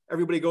there.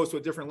 Everybody goes to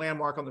a different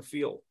landmark on the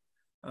field.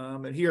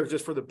 And here,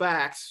 just for the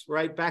backs,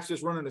 right? Backs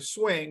just running a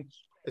swing.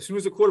 As soon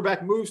as the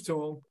quarterback moves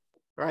to him,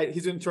 right,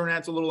 he's going to turn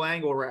out to a little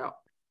angle route.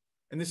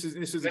 And this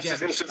is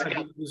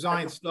again,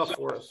 designed stuff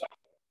for us.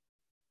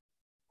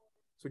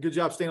 So good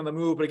job staying on the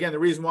move. But again, the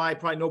reason why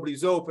probably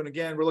nobody's open,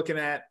 again, we're looking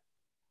at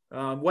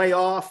way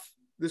off.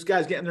 This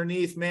guy's getting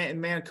underneath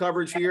man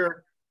coverage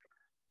here.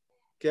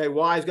 Okay,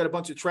 Y's got a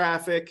bunch of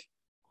traffic.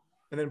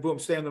 And then, boom,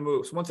 stay on the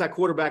move. So once that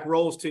quarterback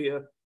rolls to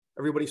you,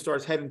 everybody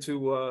starts heading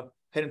to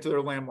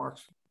their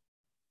landmarks.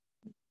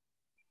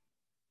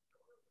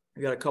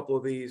 We got a couple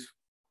of these.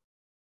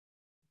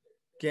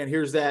 Again,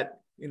 here's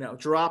that, you know,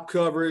 drop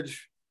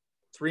coverage,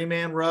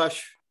 three-man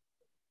rush,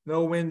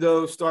 no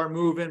windows, start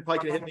moving. Probably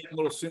could hit me a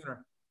little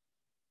sooner.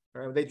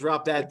 All right, they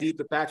drop that deep.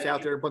 The back's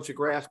out there, a bunch of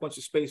grass, bunch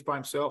of space by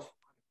himself.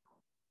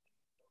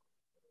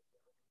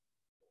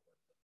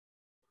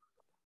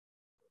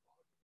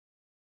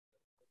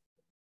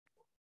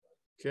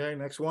 Okay,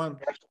 next one.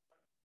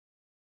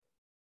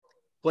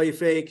 Play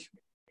fake.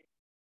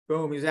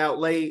 Boom, he's out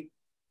late.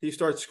 He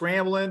starts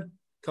scrambling,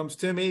 comes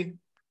to me,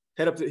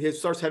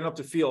 starts heading up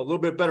the field. A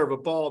little bit better of a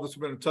ball. This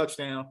would have been a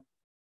touchdown.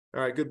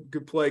 All right,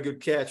 good play, good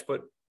catch.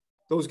 But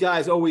those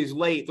guys always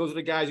late. Those are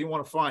the guys you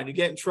want to find. You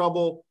get in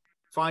trouble,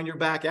 find your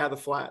back out of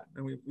the flat.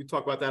 And we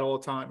talk about that all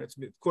the time. It's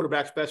the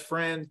quarterback's best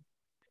friend.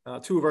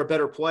 Two of our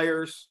better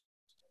players.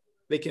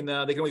 They can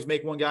always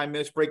make one guy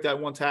miss, break that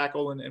one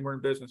tackle, and we're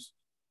in business.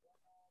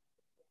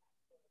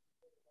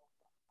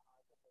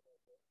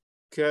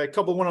 Okay, a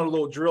couple one other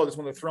little drill. I just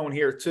want to throw in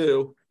here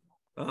too.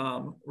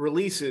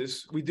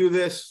 Releases. We do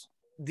this,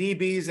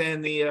 DBs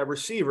and the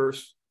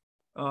receivers.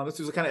 This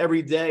is kind of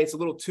every day. It's a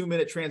little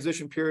 2-minute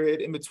transition period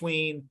in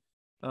between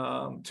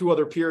two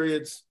other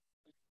periods.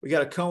 We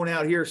got a cone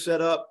out here set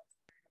up,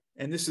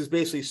 and this is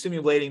basically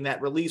simulating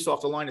that release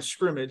off the line of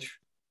scrimmage.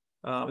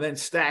 Then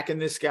stacking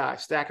this guy,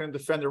 stacking a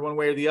defender one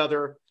way or the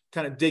other,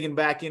 kind of digging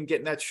back in,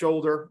 getting that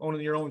shoulder,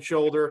 owning your own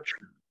shoulder,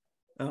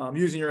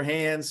 using your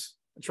hands,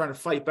 and trying to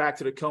fight back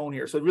to the cone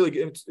here. So really,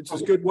 it's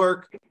just good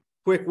work,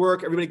 quick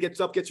work. Everybody gets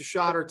up, gets a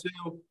shot or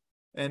two,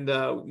 and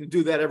you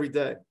do that every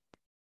day.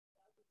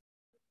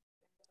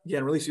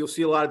 Again, release, you'll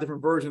see a lot of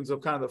different versions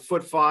of kind of the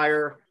foot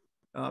fire,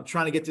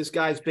 trying to get this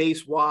guy's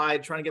base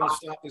wide, trying to get him to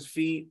stop his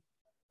feet,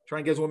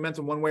 trying to get his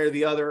momentum one way or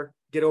the other,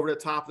 get over the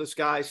top of this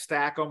guy,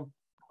 stack him.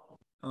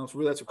 So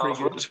really, that's a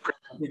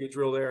pretty good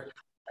drill there.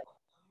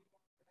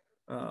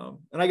 And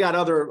I got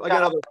other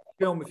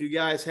film if you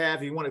guys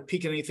have. If you want to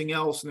peek at anything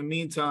else in the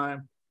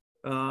meantime,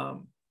 we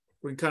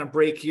can kind of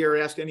break here,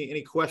 ask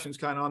any questions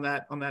kind of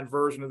on that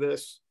version of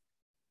this.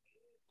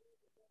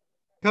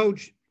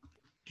 Coach,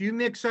 do you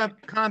mix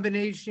up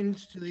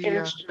combinations to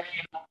the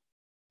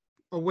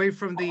away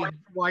from the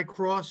Y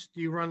cross?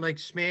 Do you run like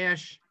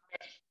smash?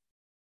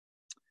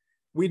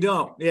 We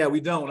don't. Yeah, we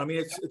don't. I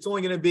mean, it's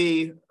only going to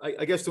be,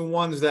 I guess, the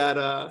ones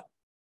that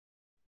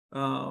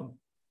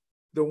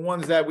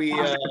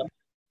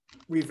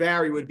we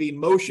vary would be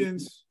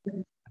motions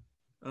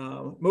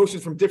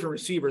from different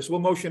receivers.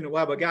 We'll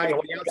have a guy,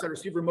 the outside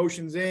receiver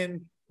motions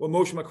in. We'll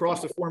motion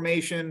across the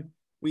formation.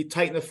 We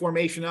tighten the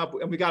formation up,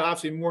 and we got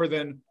obviously more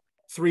than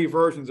three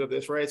versions of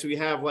this, right? So we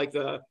have like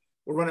we'll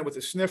run it with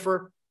a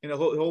sniffer.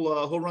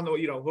 He'll run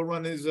he'll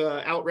run his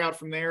out route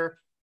from there,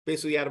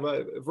 basically out of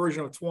a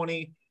version of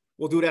 20.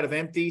 We'll do it out of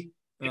empty.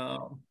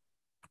 I'll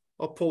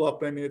pull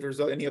up. I mean, if there's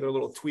any other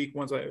little tweak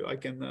ones I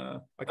can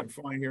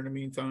find here in the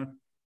meantime.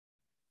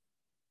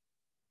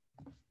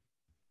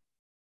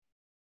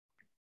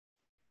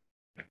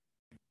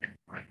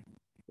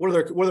 What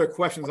are their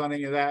questions on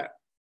any of that?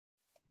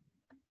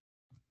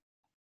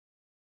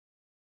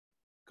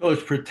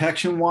 Coach,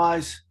 protection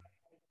wise,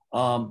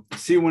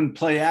 see when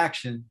play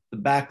action, the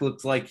back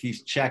looks like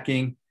he's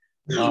checking.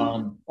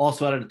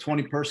 Also out of the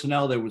 20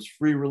 personnel, there was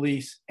free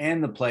release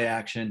and the play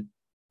action.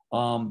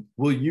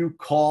 Will you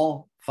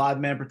call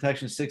 5-man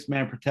protection,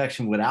 6-man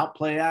protection without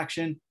play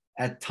action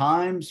at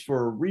times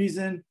for a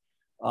reason?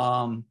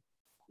 The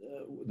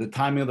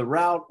timing of the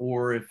route,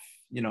 or if,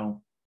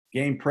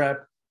 game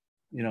prep,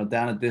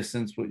 down a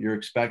distance, what you're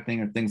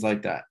expecting or things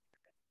like that?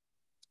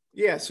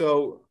 Yeah.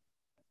 So,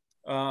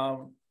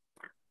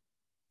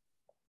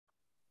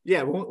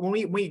 when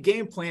we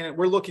game plan it,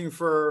 we're looking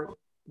for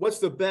what's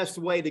the best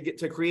way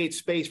to create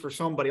space for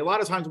somebody. A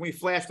lot of times when we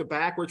flash the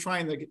back, we're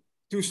trying to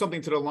do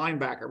something to the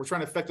linebacker. We're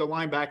trying to affect the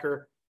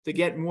linebacker to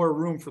get more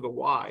room for the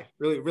Y.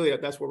 Really,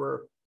 that's what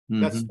we're.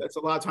 That's a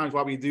lot of times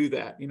why we do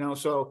that.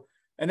 So,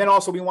 and then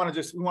also we want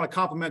to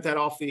complement that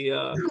off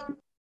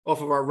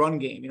of our run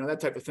game. That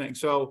type of thing.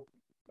 So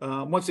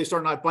once they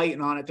start not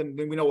biting on it, then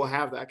we know we'll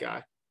have that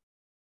guy.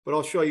 But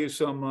I'll show you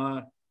some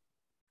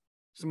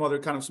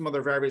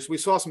other variations. We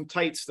saw some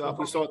tight stuff.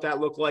 We saw what that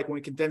looked like when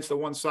we condensed the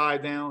one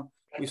side down.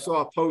 We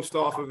saw a post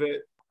off of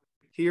it.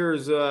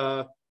 Here's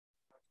there's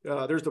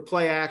the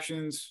play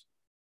actions.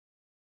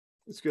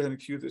 Let's go ahead and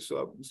cue this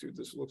up and see what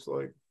this looks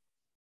like.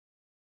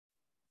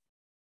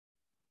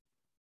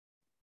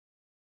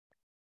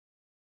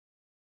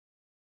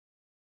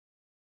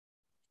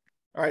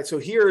 All right, so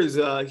here's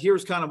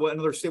kind of what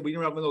another step. We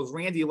have those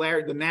Randy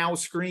Larry, the now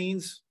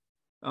screens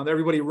that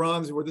everybody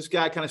runs, where this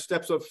guy kind of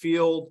steps up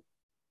field,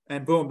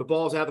 and boom, the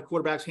ball's out of the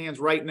quarterback's hands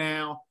right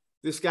now.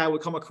 This guy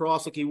would come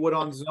across like he would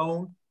on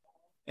zone,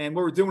 and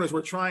what we're doing is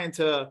we're trying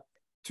to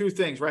two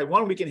things, right?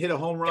 One, we can hit a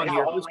home run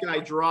here. This guy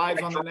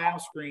drives on the now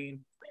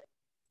screen.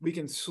 We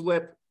can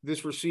slip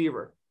this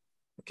receiver.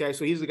 Okay,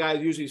 so he's the guy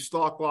who's usually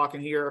stalk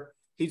blocking here.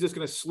 He's just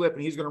going to slip,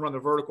 and he's going to run the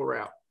vertical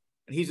route.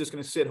 And he's just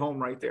going to sit home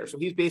right there. So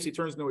he basically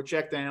turns into a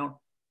check down,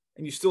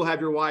 and you still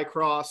have your Y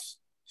cross,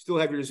 still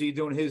have your Z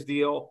doing his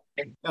deal.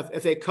 Now,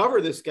 if they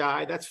cover this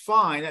guy, that's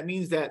fine. That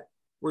means that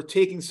we're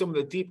taking some of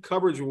the deep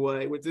coverage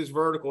away with this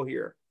vertical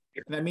here.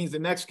 And that means the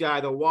next guy,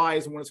 the Y,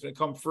 is the one that's going to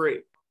come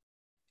free.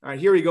 All right,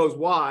 here he goes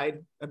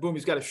wide, and boom,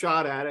 he's got a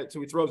shot at it.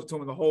 So he throws it to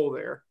him in the hole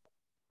there.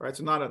 All right,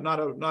 so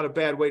not a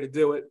bad way to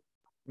do it.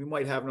 We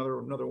might have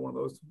another one of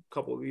those,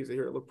 couple of these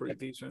here that look pretty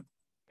decent.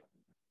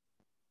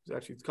 There's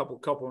actually a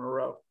couple in a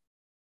row.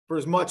 For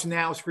as much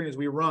now screen as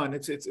we run,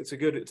 it's a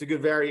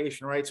good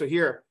variation, right? So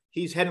here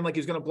he's heading like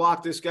he's going to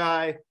block this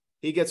guy.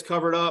 He gets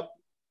covered up.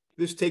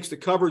 This takes the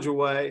coverage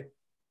away,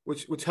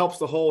 which helps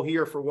the hole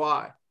here for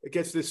Y. It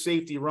gets this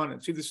safety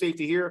running. See the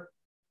safety here?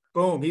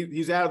 Boom.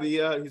 He's out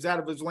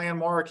of his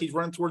landmark. He's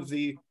running towards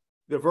the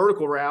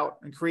vertical route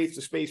and creates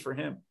the space for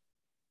him.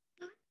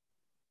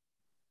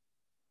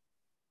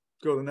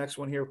 Go to the next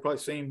one here. Probably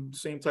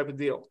same type of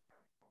deal.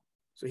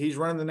 So he's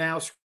running the now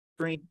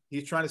screen.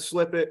 He's trying to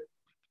slip it.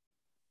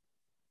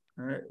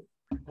 All right,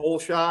 hole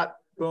shot,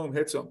 boom,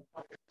 hits him.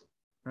 All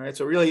right,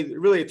 so really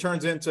it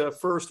turns into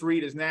first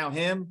read is now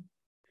him.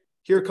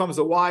 Here comes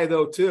the Y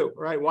though too,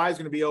 right? Y is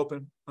going to be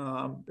open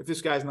if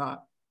this guy's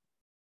not.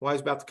 Y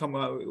is about to come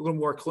a little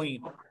more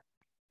clean.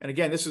 And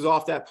again, this is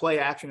off that play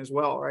action as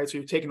well, right? So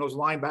you're taking those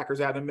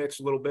linebackers out of the mix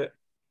a little bit.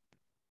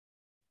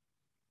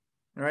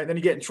 All right, then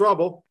you get in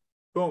trouble.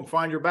 Boom,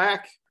 find your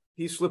back.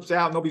 He slips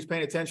out. Nobody's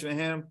paying attention to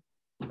him.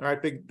 All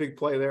right, big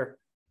play there.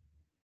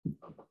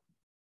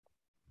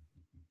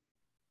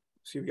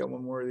 See, we got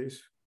one more of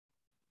these.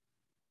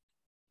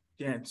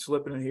 Again,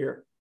 slipping in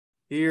here.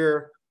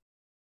 Here,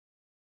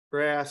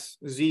 grass,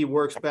 Z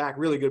works back.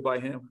 Really good by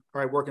him.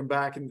 All right, working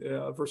back and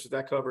versus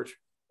that coverage.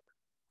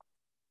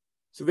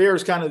 So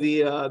there's kind of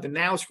the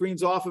now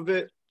screens off of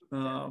it.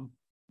 Let's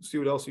see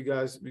what else you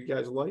guys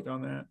like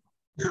on that.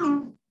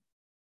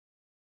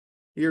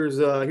 Here's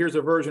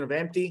a version of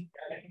empty.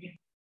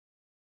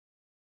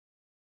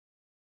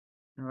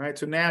 All right,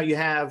 so now you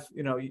have,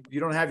 you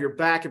don't have your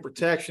back in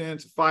protection.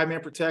 It's a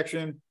 5-man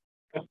protection.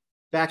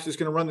 Back's just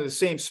going to run to the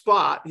same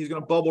spot. He's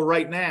going to bubble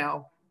right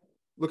now.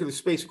 Look at the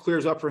space it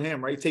clears up for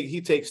him, right?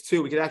 He takes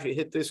 2. We could actually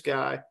hit this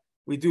guy.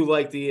 We do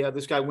like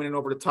this guy winning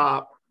over the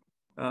top.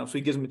 So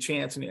he gives him a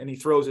chance, and he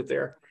throws it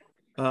there.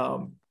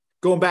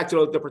 Going back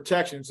to the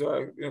protections,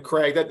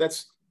 Craig,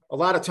 that's a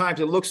lot of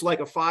times it looks like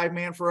a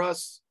 5-man for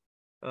us.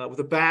 With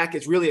the back,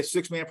 it's really a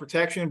 6-man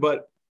protection,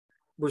 but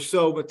we're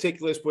so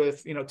meticulous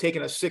with,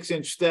 taking a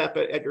 6-inch step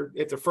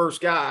at the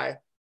first guy.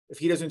 If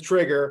he doesn't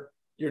trigger,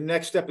 your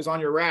next step is on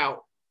your route,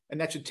 and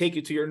that should take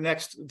you to your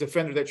next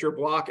defender that you're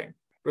blocking.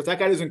 But if that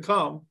guy doesn't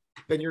come,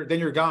 then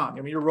you're gone.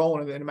 I mean, you're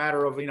rolling in a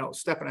matter of,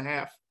 step and a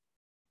half.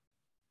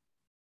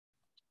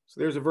 So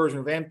there's a version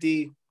of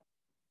empty.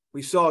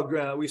 We saw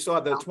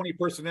the 20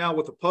 personnel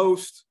with the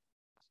post.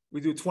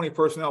 We do 20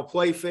 personnel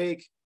play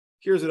fake.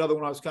 Here's another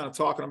one I was kind of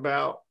talking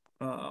about.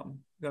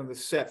 The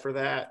set for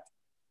that.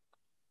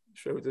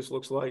 Show you what this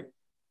looks like.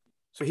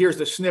 So here's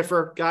the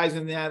sniffer, guys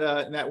in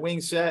that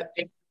wing set.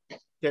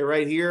 Okay,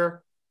 right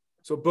here.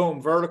 So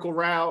boom, vertical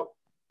route.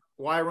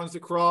 Y runs the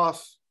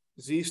cross.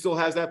 Z still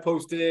has that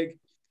post dig.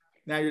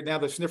 Now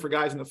the sniffer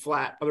guys in the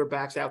flat. Other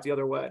backs out the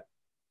other way.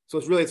 So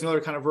it's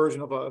another kind of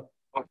version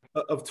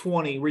of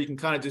 20 where you can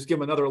kind of just give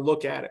them another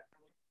look at it.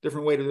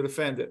 Different way to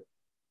defend it.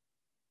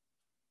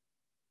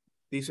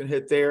 Decent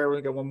hit there.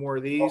 We got one more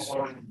of these.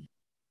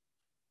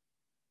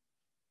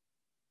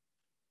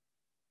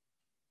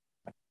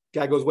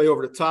 Guy goes way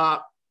over the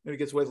top. Maybe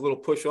gets away with a little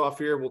push off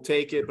here. We'll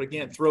take it. But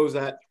again, throws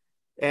that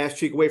ass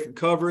cheek away from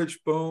coverage.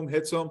 Boom,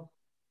 hits him. All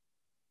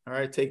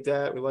right, take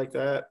that. We like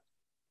that.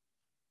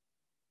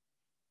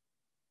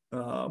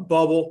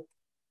 Bubble.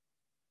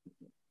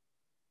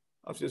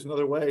 That's just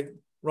another way.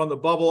 Run the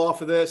bubble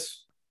off of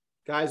this.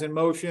 Guy's in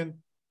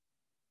motion.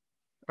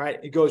 All right,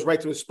 it goes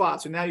right to the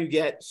spot. So now you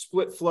get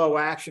split flow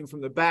action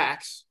from the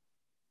backs.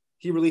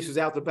 He releases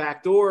out the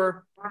back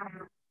door.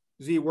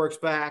 Z works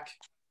back.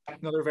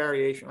 Another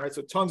variation, right?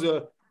 So tons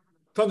of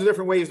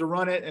different ways to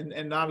run it,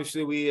 and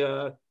obviously we,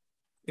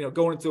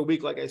 going into a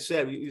week, like I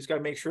said, you just got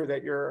to make sure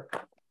that you're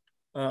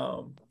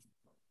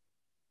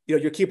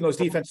keeping those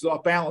defenses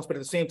off balance, but at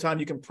the same time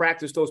you can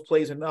practice those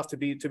plays enough to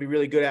be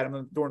really good at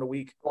them during the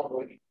week.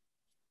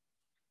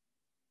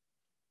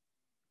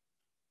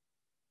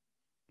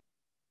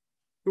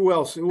 Who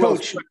else?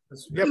 Coach,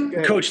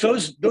 Yep, Coach,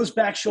 those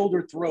back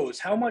shoulder throws,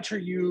 how much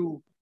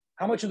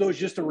of those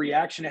just a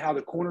reaction to how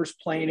the corner's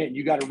playing it and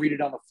you got to read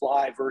it on the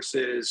fly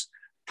versus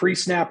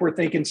pre-snap we're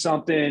thinking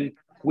something,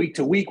 week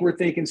to week we're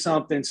thinking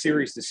something,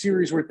 series to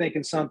series we're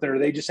thinking something, or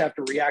they just have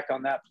to react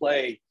on that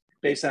play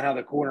based on how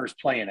the corner's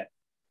playing it?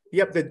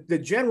 Yep. The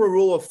general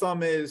rule of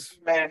thumb is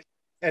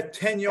at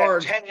 10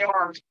 yards,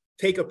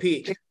 take a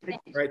peek.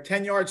 Right,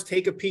 10 yards,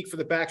 take a peek for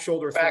the back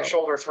shoulder throw.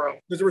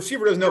 Because the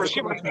receiver doesn't know if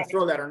the quarterback's going to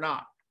throw that or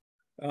not.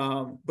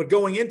 But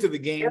going into the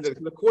game,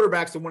 the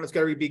quarterback's the one that's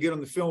got to be good in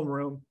the film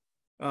room,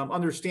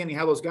 understanding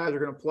how those guys are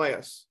going to play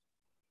us.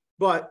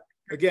 But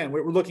again,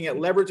 we're looking at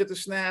leverage at the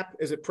snap.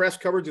 Is it press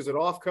coverage? Is it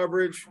off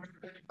coverage?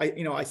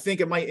 I think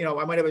it might,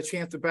 I might have a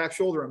chance to back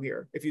shoulder him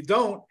here. If you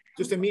don't,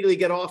 just immediately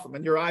get off him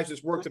and your eyes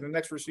just work to the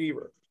next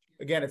receiver.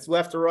 Again, it's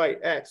left to right,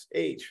 X,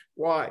 H,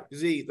 Y,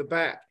 Z, the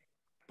back.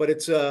 But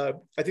it's I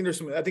think it's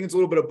a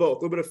little bit of both,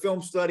 a little bit of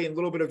film study and a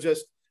little bit of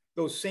just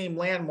those same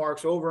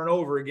landmarks over and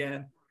over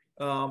again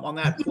on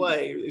that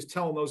play is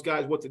telling those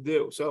guys what to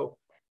do. So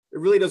it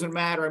really doesn't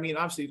matter. I mean,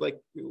 obviously, like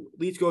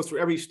Leach goes through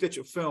every stitch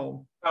of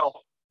film. If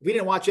we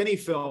didn't watch any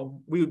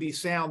film, we would be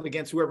sound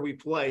against whoever we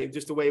play,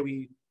 just the way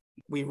we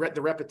read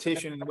the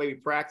repetition and the way we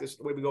practice,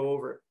 the way we go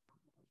over it.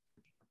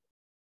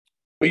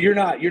 But you're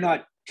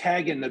not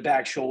tagging the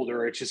back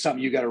shoulder. It's just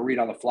something you got to read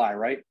on the fly,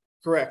 right?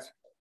 Correct.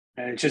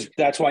 And it's just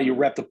that's why you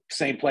rep the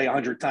same play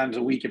 100 times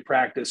a week in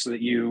practice so that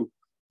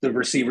the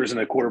receivers and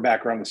the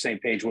quarterback are on the same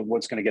page with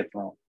what's going to get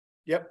thrown.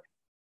 Yep.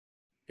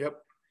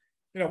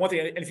 One thing,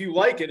 and if you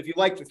like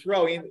to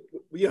throw in,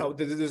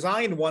 the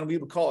designed one we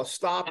would call a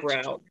stop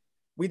route.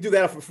 We do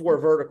that for 4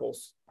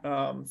 verticals.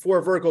 4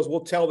 verticals, we'll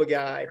tell the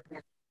guy,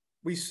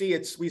 we see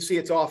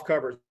it's off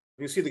coverage.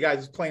 We see the guy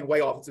is playing way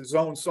off. It's a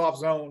zone, soft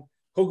zone.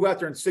 He'll go out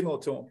there and signal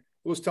it to him.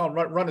 We'll just tell him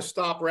run a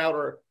stop route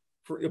or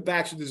for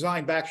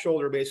design back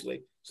shoulder,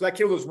 basically. So that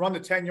kid will just run the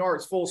 10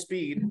 yards full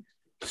speed,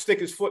 stick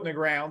his foot in the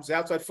ground, his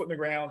outside foot in the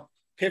ground,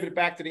 pivot it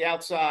back to the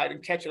outside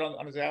and catch it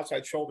on his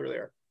outside shoulder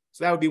there.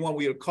 So that would be one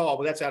we would call,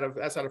 but that's out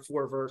of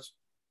 4 verse.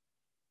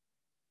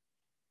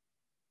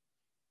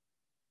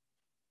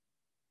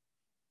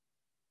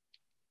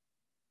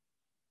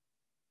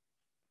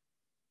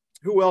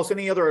 Who else?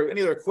 Any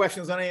other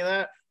questions on any of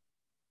that?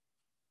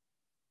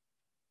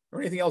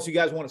 Or anything else you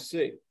guys want to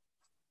see?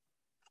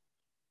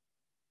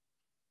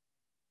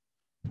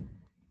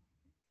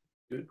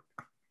 Good.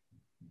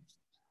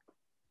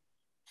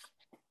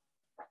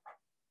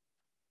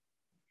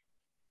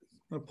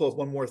 I'm gonna pull up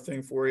one more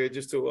thing for you,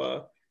 just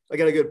to I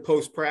got a good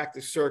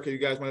post-practice circuit you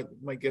guys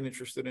might get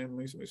interested in.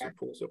 Let me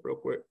pull this up real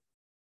quick.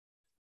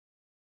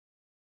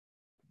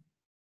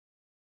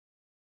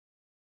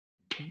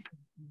 Do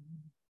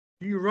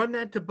you run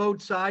that to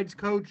both sides,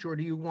 Coach, or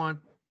do you want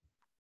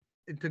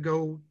it to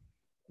go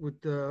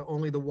with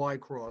only the Y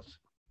cross?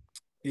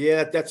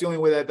 Yeah, that's the only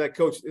way that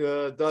coach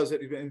does it.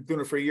 He's been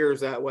doing it for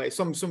years that way.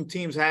 Some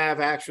teams have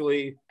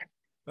actually,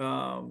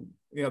 they'll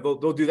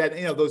do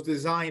that. Those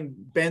design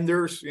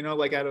benders,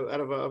 like out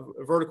of a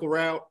vertical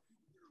route.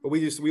 But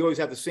we always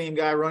have the same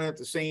guy running it,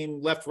 the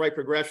same left-right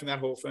progression, that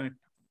whole thing.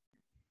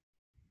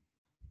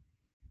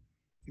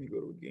 Let me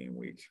go to a game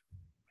week.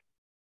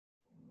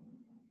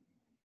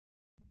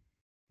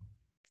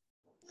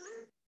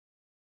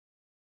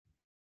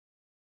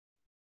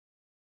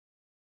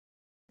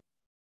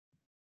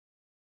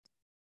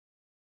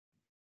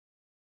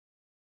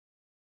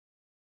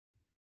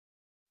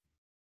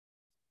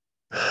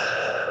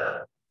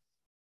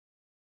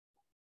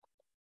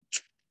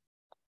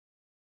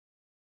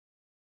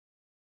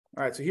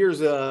 All right, so here's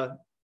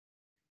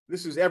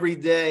this is every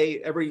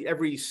day,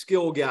 every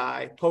skill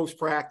guy post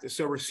practice.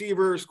 So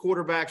receivers,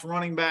 quarterbacks,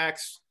 running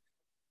backs.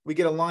 We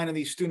get a line of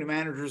these student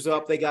managers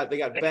up. They got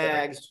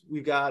bags.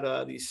 We've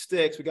got these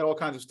sticks. We got all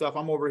kinds of stuff.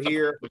 I'm over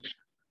here.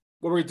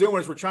 What we're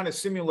doing is we're trying to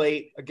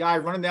simulate a guy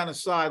running down the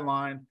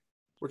sideline.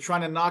 We're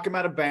trying to knock him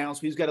out of bounds.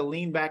 He's got to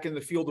lean back in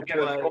the field to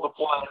play.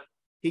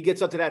 He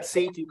gets up to that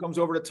safety, comes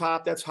over the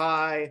top. That's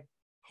high,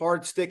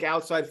 hard stick,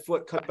 outside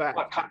foot, cut back.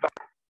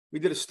 We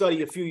did a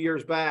study a few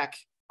years back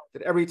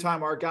that every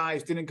time our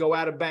guys didn't go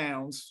out of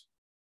bounds,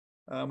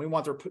 we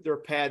want to put their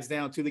pads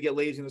down too. They get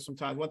laziness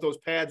sometimes. We want those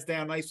pads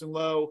down nice and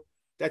low.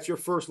 That's your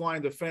first line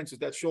of defense, is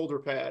that shoulder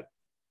pad.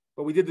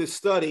 But we did this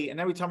study, and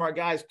every time our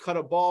guys cut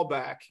a ball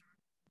back,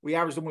 we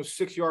averaged almost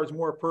 6 yards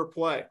more per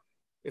play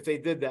if they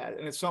did that.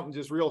 And it's something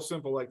just real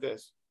simple like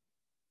this.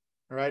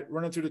 All right,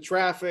 running through the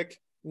traffic,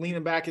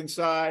 leaning back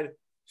inside,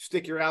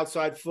 stick your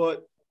outside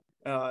foot,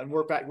 and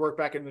work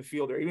back in the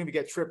field there. Even if you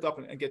get tripped up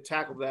and get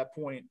tackled at that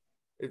point,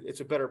 it's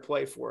a better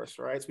play for us,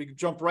 all right? So we can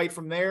jump right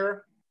from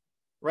there,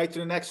 right to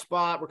the next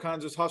spot. We're kind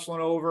of just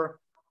hustling over.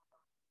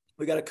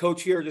 We got a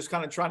coach here just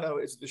kind of trying to –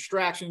 it's a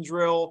distraction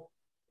drill.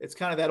 It's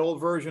kind of that old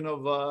version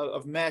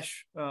of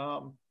mesh.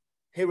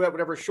 Hey,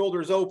 whatever,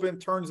 shoulders open,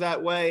 turns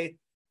that way,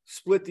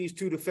 split these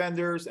two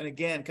defenders, and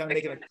again, kind of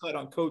making a cut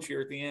on coach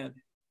here at the end.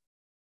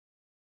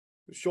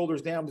 The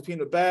shoulders down between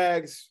the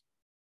bags.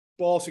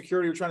 Ball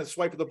security, we're trying to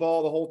swipe at the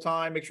ball the whole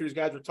time, make sure these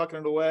guys are tucking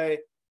it away.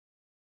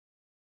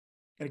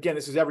 And again,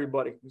 this is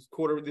everybody.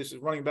 This is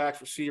running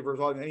backs, receivers,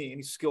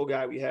 any skill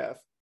guy we have.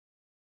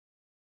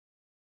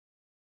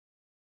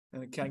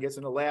 And it kind of gets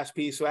in the last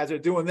piece. So as they're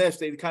doing this,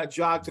 they kind of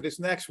jog to this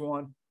next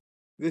one.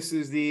 This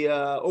is the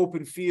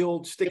open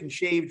field stick and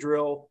shave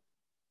drill.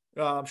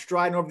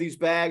 Striding over these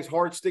bags,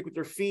 hard stick with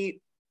their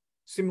feet,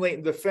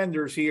 simulating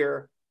defenders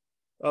here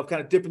of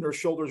kind of dipping their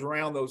shoulders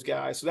around those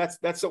guys. So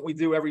that's something we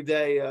do every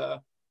day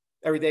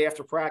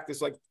after practice.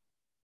 Like,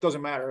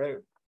 doesn't matter. Right?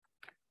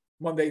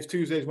 Mondays,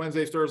 Tuesdays,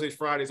 Wednesdays, Thursdays,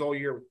 Fridays, all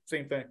year,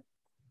 same thing.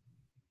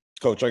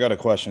 Coach, I got a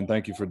question.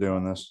 Thank you for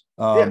doing this.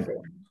 Yeah.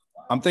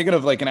 I'm thinking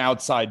of like an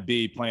outside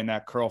B playing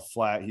that curl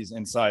flat. He's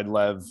inside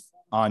Lev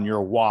on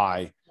your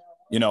Y.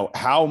 You know,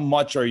 how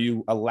much are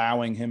you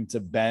allowing him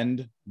to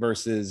bend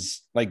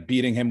versus like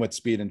beating him with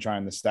speed and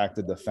trying to stack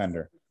the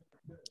defender?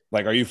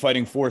 Like, are you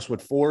fighting force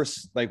with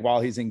force, like while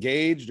he's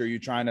engaged, or are you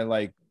trying to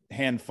like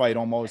hand fight,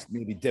 almost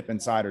maybe dip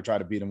inside or try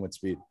to beat him with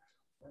speed?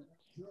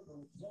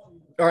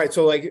 All right.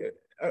 So like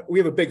we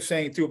have a big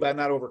saying too about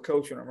not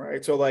overcoaching him.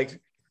 Right. So like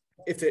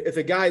if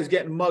the guy is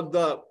getting mugged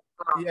up,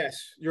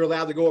 yes, you're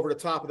allowed to go over the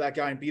top of that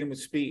guy and beat him with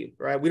speed.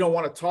 Right. We don't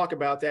want to talk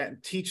about that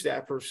and teach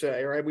that per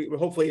se. Right. We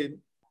hopefully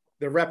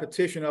the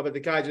repetition of it, the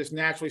guy just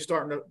naturally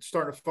starting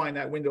to find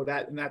that window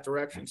in that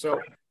direction.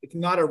 So it's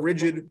not a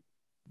rigid,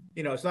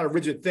 it's not a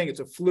rigid thing. It's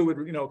a fluid,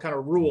 kind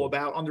of rule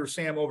about under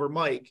Sam over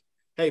Mike.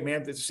 Hey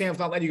man, if Sam's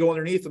not letting you go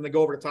underneath him, then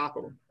go over the top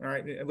of him. All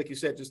right. And like you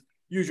said, just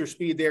use your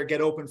speed there, get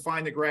open,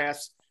 find the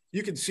grass.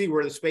 You can see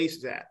where the space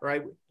is at,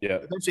 right? Yeah.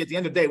 Eventually, at the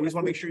end of the day, we just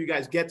want to make sure you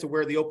guys get to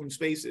where the open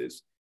space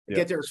is and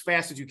get there as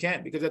fast as you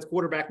can, because that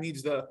quarterback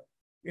needs to,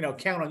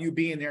 count on you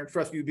being there and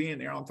trust you being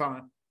there on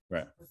time.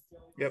 Right.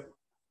 Yep.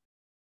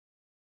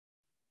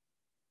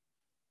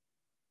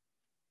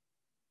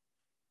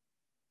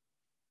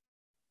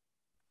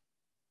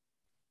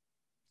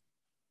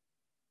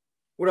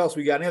 What else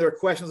we got? Any other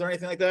questions or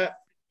anything like that?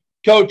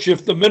 Coach,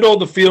 if the middle of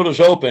the field is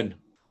open,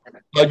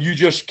 you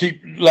just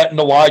keep letting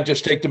the wide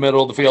just take the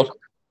middle of the field?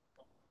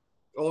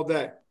 All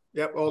day.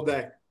 Yep, all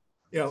day.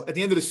 At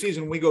the end of the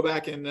season, we go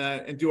back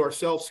and do our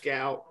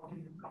self-scout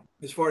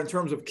as far in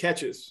terms of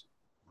catches.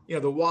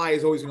 The Y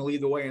is always going to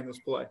lead the way in this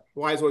play. The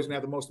Y is always going to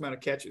have the most amount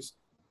of catches.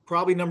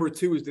 Probably number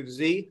 2 is the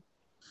Z,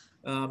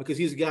 because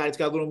he's a guy that's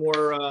got a little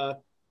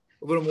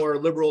more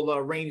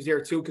liberal range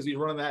there too, because he's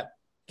running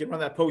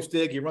that post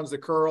dig. He runs the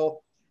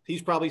curl.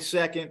 He's probably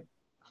second.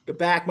 The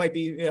back might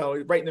be,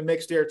 right in the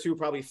mix there too,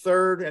 probably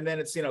third. And then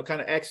it's,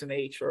 kind of X and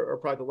H are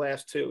probably the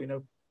last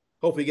two,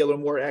 hopefully you get a little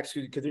more X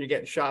because you're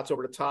getting shots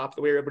over the top.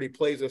 The way everybody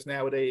plays this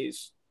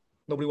nowadays,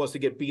 nobody wants to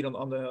get beat on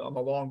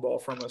the long ball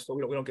from us. So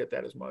we don't get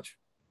that as much.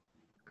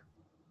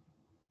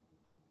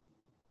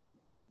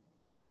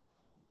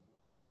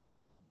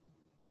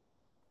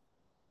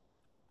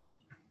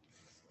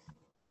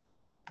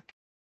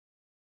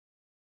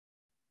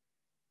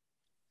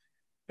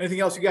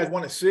 Anything else you guys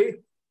want to see?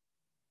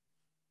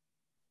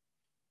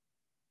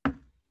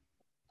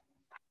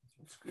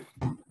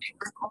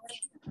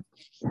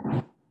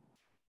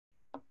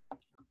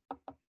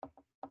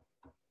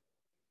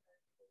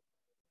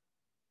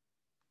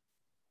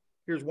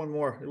 Here's one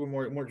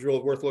more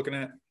drill worth looking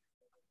at.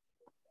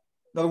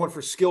 Another one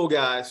for skill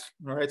guys.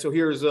 All right, so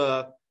here's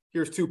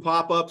 2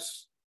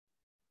 pop-ups.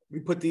 We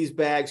put these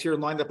bags here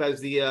lined up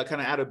as the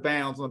kind of out of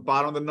bounds on the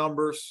bottom of the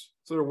numbers.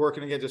 So they're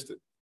working again just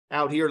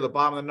out here to the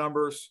bottom of the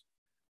numbers.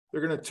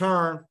 They're going to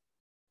turn.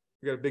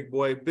 We got a big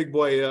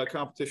boy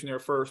competition there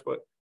first, but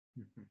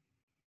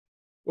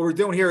what we're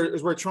doing here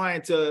is we're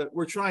trying to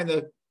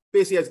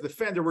basically, as a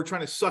defender, we're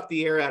trying to suck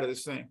the air out of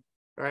this thing.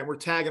 All right, we're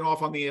tagging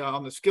off on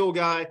the skill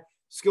guy.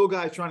 Skill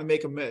guy is trying to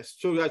make a miss.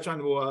 Skill guy trying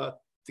to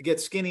get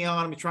skinny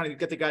on him. He's trying to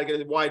get the guy to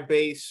get a wide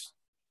base,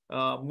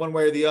 one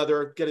way or the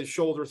other, get his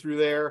shoulder through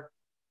there.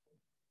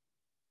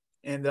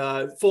 And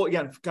full,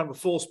 again, kind of a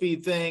full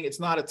speed thing. It's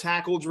not a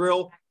tackle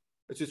drill.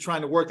 It's just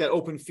trying to work that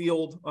open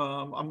field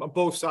on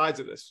both sides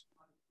of this.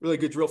 Really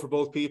good drill for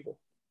both people.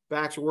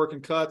 Backs are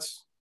working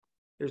cuts.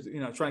 There's,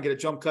 trying to get a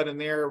jump cut in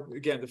there.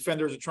 Again,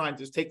 defenders are trying to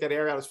just take that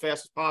air out as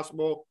fast as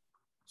possible.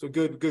 So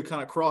good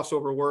kind of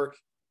crossover work.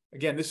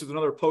 Again, this is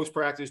another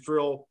post-practice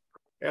drill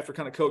after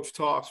kind of coach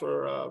talks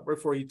or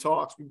before he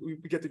talks. We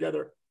get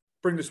together,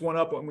 bring this one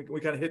up, and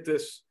we kind of hit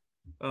this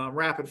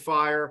rapid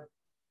fire.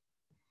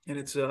 And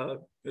it's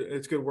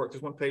good work.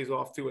 This one pays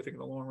off too, I think, in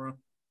the long run.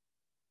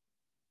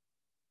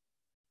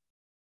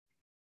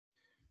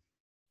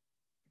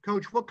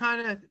 Coach, what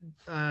kind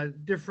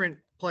of different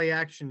play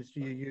actions do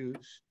you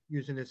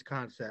use in this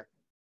concept?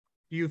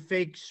 Do you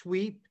fake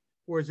sweep,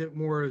 or is it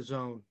more a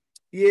zone?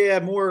 Yeah,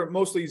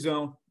 mostly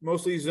zone,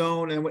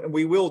 and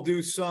we will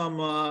do some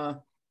some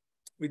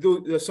like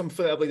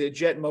the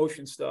jet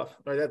motion stuff.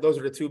 Right, those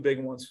are the two big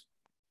ones.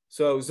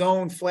 So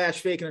zone,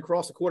 flash faking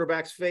across the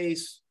quarterback's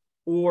face,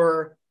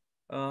 or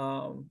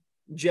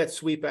jet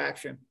sweep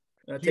action.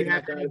 Do you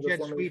have any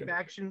jet sweep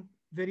action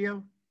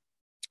video?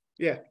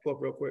 Yeah, pull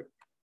up real quick.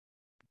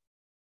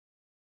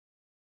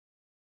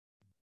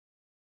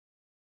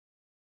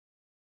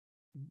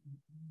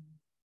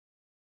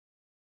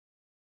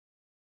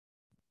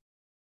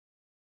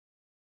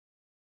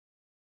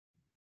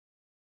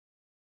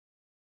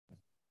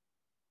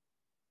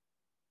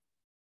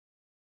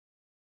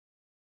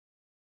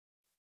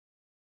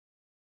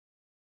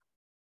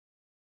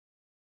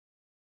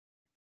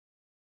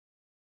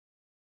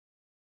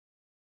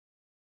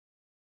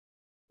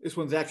 This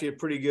one's actually a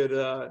pretty good.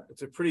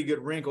 It's a pretty good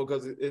wrinkle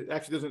because it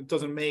actually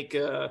doesn't make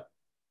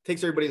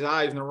takes everybody's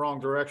eyes in the wrong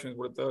direction is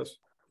what it does.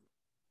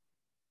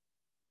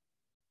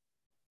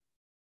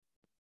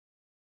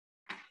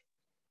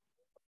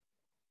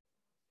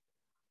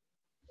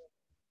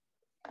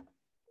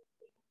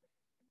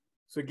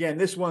 So again,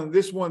 this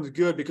one's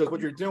good because what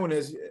you're doing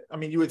is, I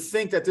mean, you would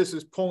think that this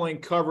is pulling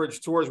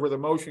coverage towards where the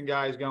motion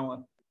guy is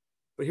going,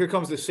 but here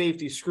comes the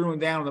safety screwing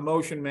down the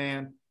motion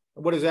man.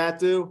 And what does that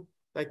do?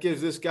 That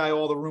gives this guy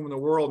all the room in the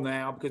world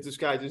now because this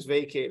guy just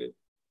vacated.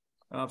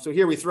 So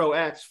here we throw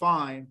X,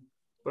 fine,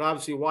 but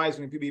obviously Y is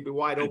going to be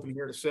wide open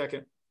here in a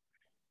second.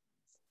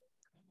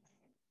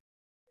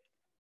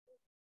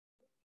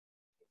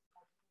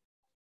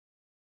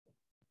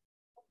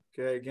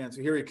 Okay, again,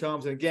 so here he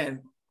comes, and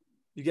again,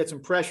 you get some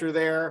pressure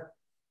there.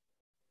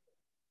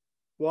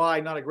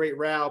 Y, not a great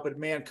route, but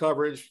man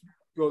coverage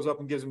goes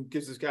up and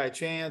gives this guy a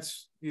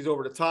chance. He's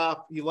over the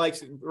top. He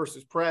likes it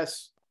versus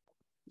press.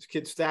 This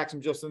kid stacks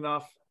him just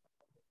enough.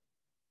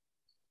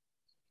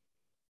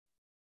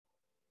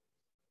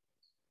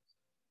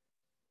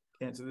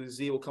 And so the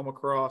Z will come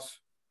across.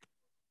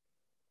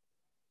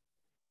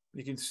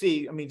 You can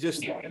see, I mean,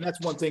 and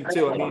that's one thing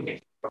too. I mean,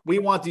 we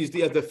want the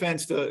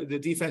defense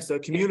to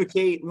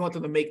communicate. We want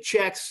them to make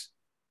checks.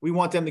 We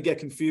want them to get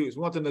confused.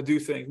 We want them to do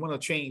things. We want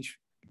to change.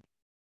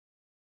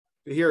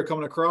 So here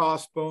coming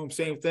across, boom,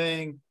 same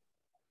thing.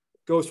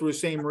 Goes through the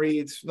same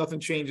reads. Nothing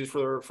changes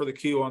for the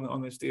Q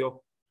on this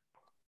deal.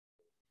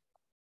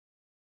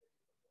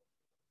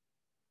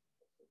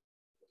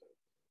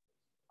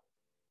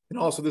 And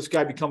also, this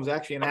guy becomes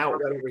actually an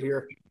out right over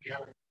here. I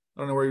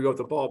don't know where you go with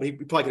the ball, but he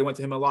probably could have went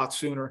to him a lot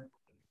sooner.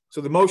 So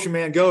the motion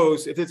man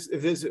goes, if it's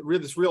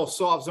this real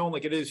soft zone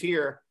like it is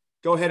here,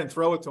 go ahead and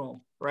throw it to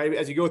him, right?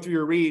 As you go through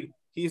your read,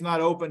 he's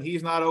not open. You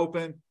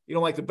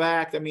don't like the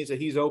back, that means that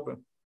he's open.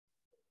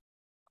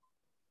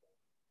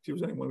 See if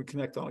there's anyone we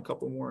connect on a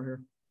couple more here.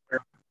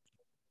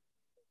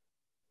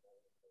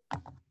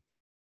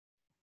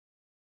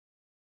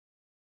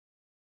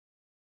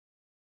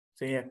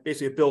 So yeah,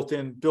 basically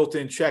a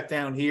built-in check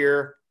down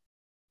here.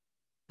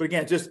 But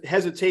again, just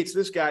hesitates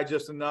this guy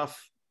just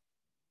enough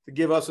to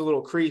give us a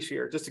little crease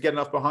here, just to get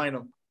enough behind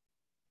him.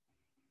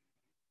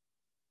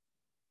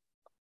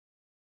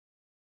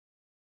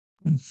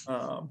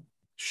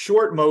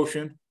 Short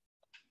motion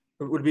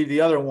would be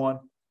the other one.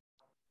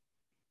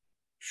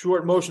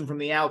 Short motion from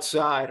the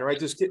outside, all right?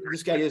 This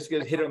guy just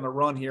gets hit on the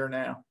run here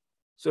now.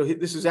 So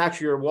this is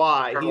actually your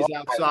Y. He's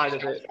outside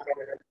of it.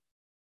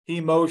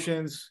 He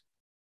motions.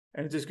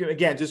 And just,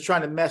 again, just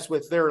trying to mess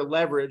with their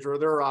leverage or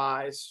their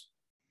eyes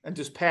and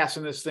just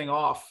passing this thing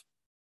off.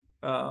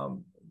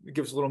 It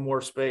gives a little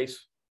more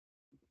space.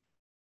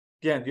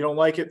 Again, you don't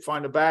like it,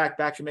 find the back.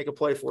 Back should make a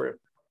play for you.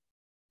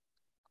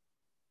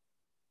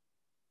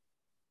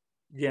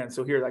 Again,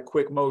 so here, that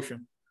quick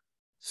motion.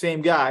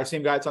 Same guy,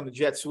 it's on the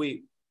jet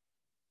sweep.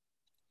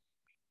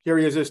 Here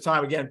he is this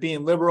time, again,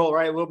 being liberal,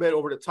 right? A little bit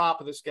over the top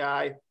of this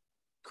guy.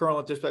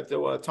 Curling just back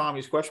to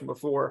Tommy's question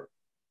before.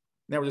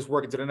 Now we're just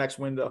working to the next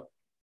window.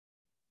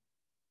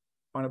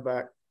 Find it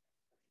back.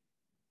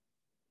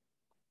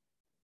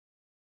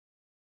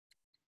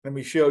 Then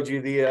we showed you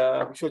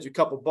a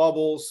couple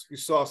bubbles. We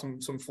saw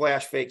some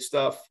flash fake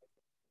stuff.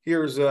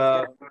 Here's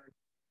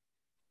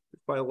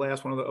probably the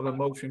last one of the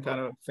motion kind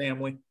of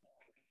family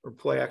or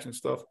play action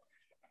stuff.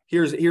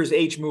 Here's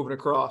H moving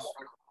across.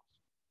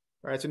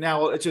 All right, so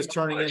now it's just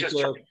turning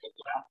into,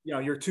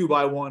 your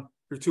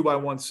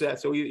 2x1 set.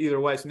 So either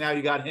way, so now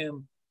you got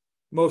him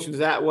motions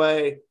that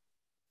way.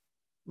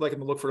 Like him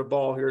to look for the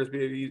ball here. It'd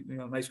be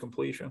a nice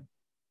completion.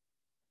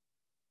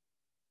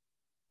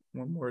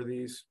 One more of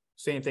these,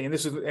 same thing. And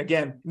this is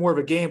again more of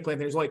a game plan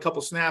thing. There's only a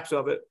couple snaps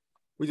of it.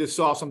 We just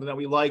saw something that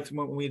we liked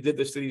when we did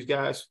this to these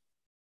guys.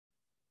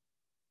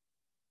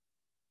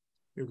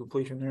 Your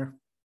completion there.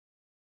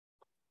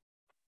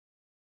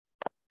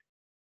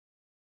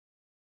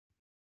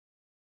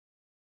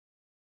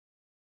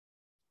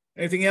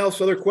 Anything else?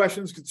 Other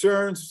questions,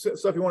 concerns,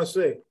 stuff you want to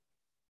see?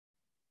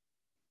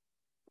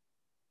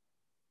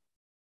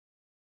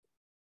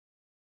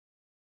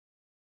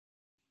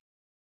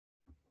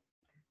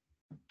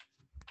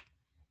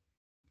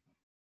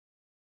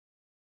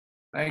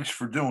 Thanks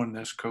for doing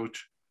this,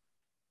 Coach.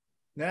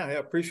 Yeah,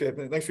 appreciate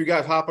it. Thanks for you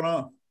guys hopping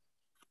on.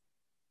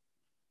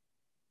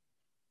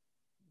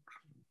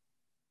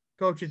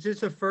 Coach, is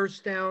this a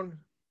first down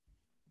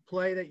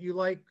play that you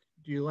like?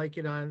 Do you like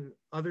it on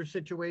other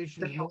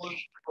situations more?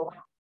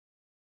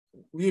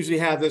 We usually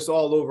have this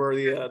all over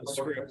the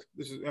script.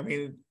 This is,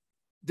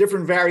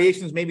 different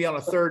variations maybe on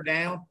a third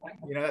down,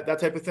 that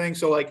type of thing.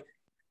 So like,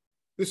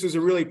 this is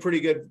a really pretty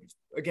good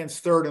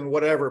against third and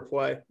whatever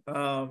play.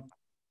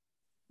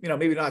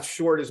 Maybe not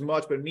short as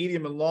much, but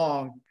medium and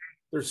long,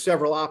 there's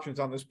several options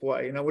on this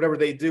play. Whatever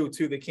they do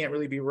too, they can't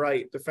really be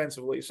right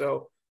defensively.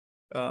 So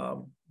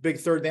big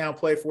third down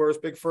play for us,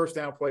 big first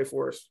down play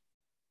for us.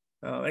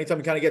 Anytime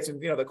he kind of gets in,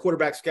 the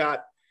quarterback's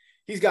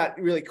he's got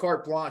really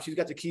carte blanche. He's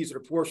got the keys to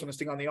the Porsche on this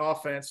thing on the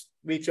offense.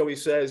 Leach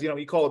always says,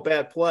 you call a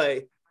bad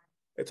play,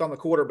 it's on the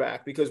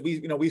quarterback because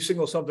we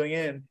signal something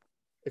in.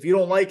 If you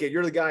don't like it,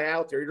 you're the guy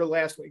out there. You're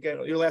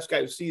the last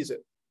guy who sees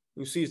it,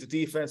 who sees the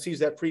defense, sees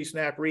that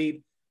pre-snap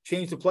read,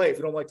 change the play if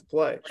you don't like the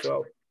play.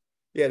 So,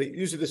 yeah,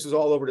 usually this is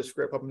all over the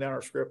script, up and down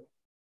our script.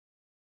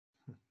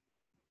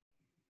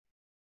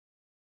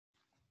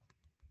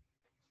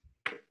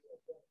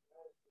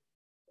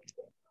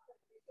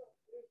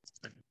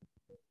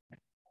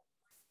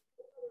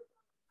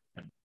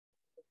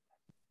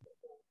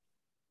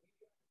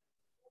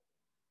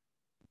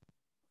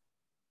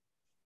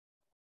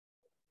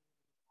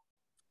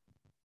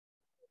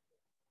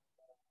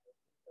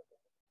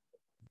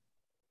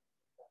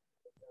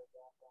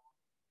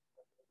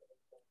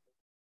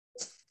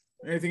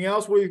 Anything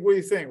else? What do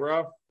you think,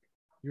 Rob?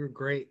 You're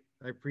great.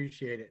 I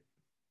appreciate it.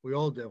 We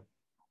all do.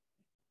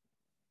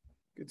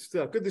 Good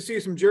stuff. Good to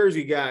see some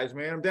Jersey guys,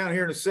 man. I'm down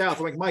here in the South.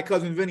 I'm like my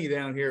cousin Vinny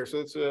down here.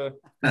 So it's good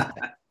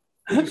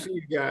to see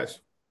you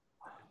guys.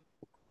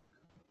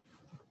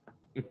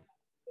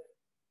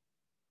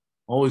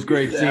 Always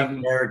great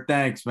seeing you, Eric.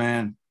 Thanks,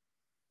 man.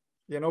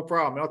 Yeah, no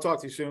problem. I'll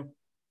talk to you soon.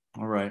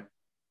 All right.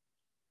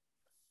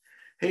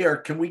 Hey,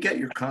 Eric, can we get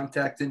your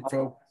contact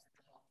info?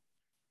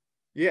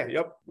 Yeah,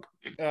 yep.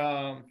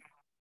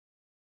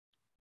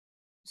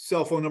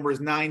 Cell phone number is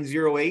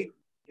 908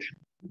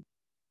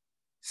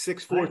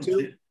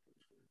 642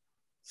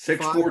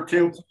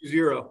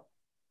 642.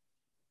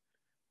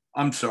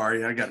 I'm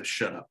sorry, I got to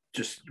shut up.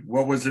 Just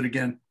what was it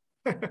again?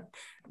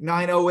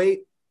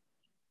 908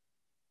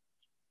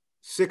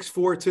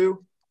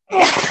 642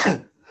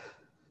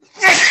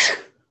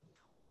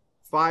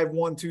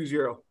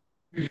 5120.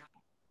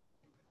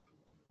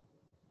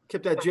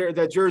 Kept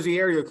that Jersey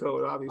area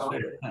code,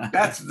 obviously.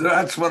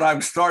 That's what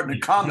I'm starting to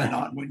comment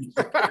on when you.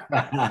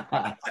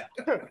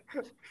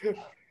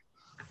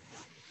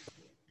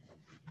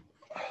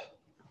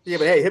 Yeah,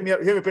 but hey, hit me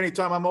up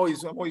anytime. I'm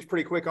always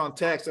pretty quick on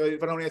text.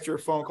 If I don't answer your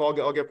phone call,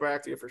 I'll get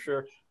back to you for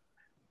sure.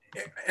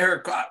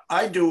 Eric,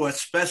 I do a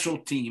special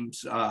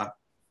teams.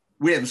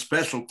 We have a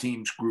special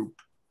teams group,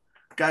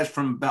 guys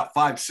from about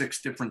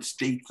 5-6 different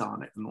states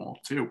on it and all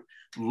too.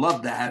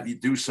 Love to have you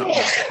do something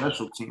with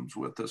special teams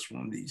with us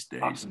one of these days.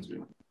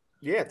 Awesome.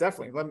 Yeah,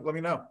 definitely. Let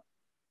me know.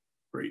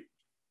 Great.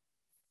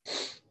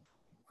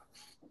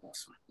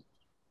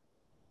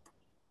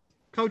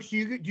 Coach,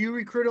 do you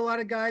recruit a lot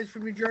of guys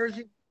from New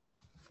Jersey?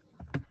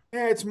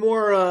 Yeah, it's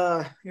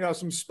more,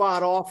 some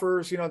spot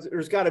offers.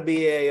 There's got to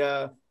be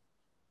a,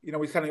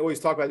 we kind of always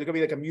talk about there's going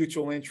to be like a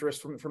mutual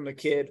interest from the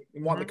kid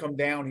and wanting to come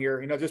down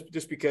here.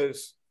 Just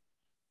because.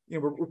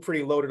 We're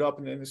pretty loaded up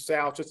in the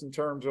South, just in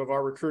terms of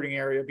our recruiting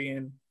area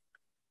being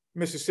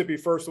Mississippi,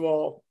 first of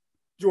all,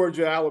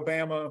 Georgia,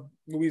 Alabama,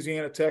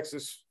 Louisiana,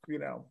 Texas,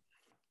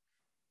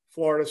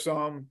 Florida,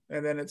 some,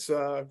 and then it's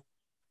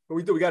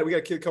we got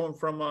a kid coming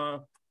from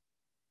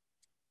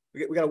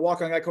we got a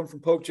walk-on guy coming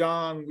from Pope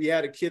John. We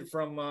had a kid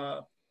from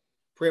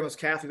Paramus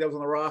Catholic that was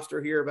on the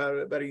roster here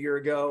about a year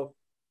ago.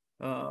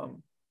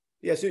 So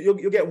you'll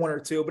get one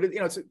or two, but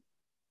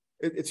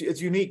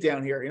it's unique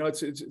down here.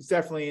 It's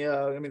definitely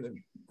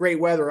great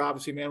weather,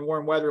 obviously, man,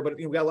 warm weather, but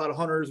we got a lot of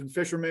hunters and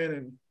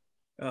fishermen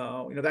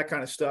and that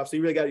kind of stuff. So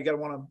you got to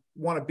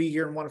want to be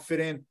here and want to fit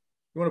in.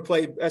 You want to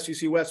play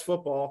SEC West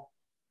football,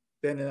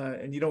 then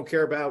and you don't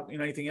care about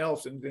anything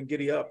else, and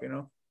giddy up.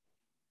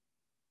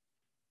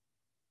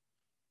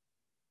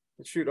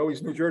 shoot,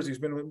 always New Jersey's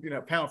been,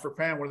 pound for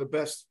pound, one of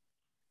the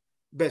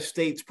best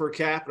states per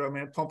capita,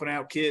 man, pumping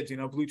out kids,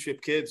 blue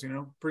chip kids,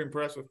 pretty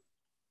impressive.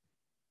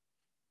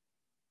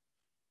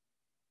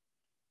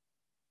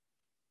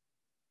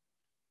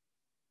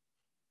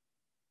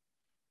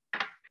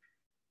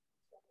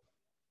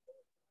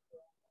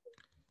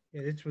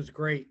 Yeah, this was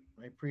great.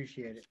 I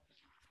appreciate it.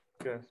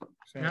 Okay.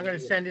 And I'm going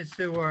to send this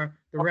to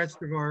the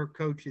rest of our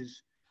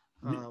coaches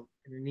in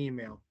an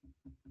email.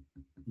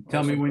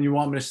 Tell me when you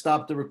want me to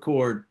stop the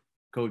record,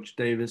 Coach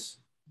Davis.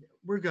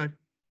 We're good.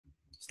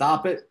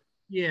 Stop it?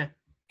 Yeah.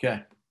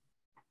 Okay.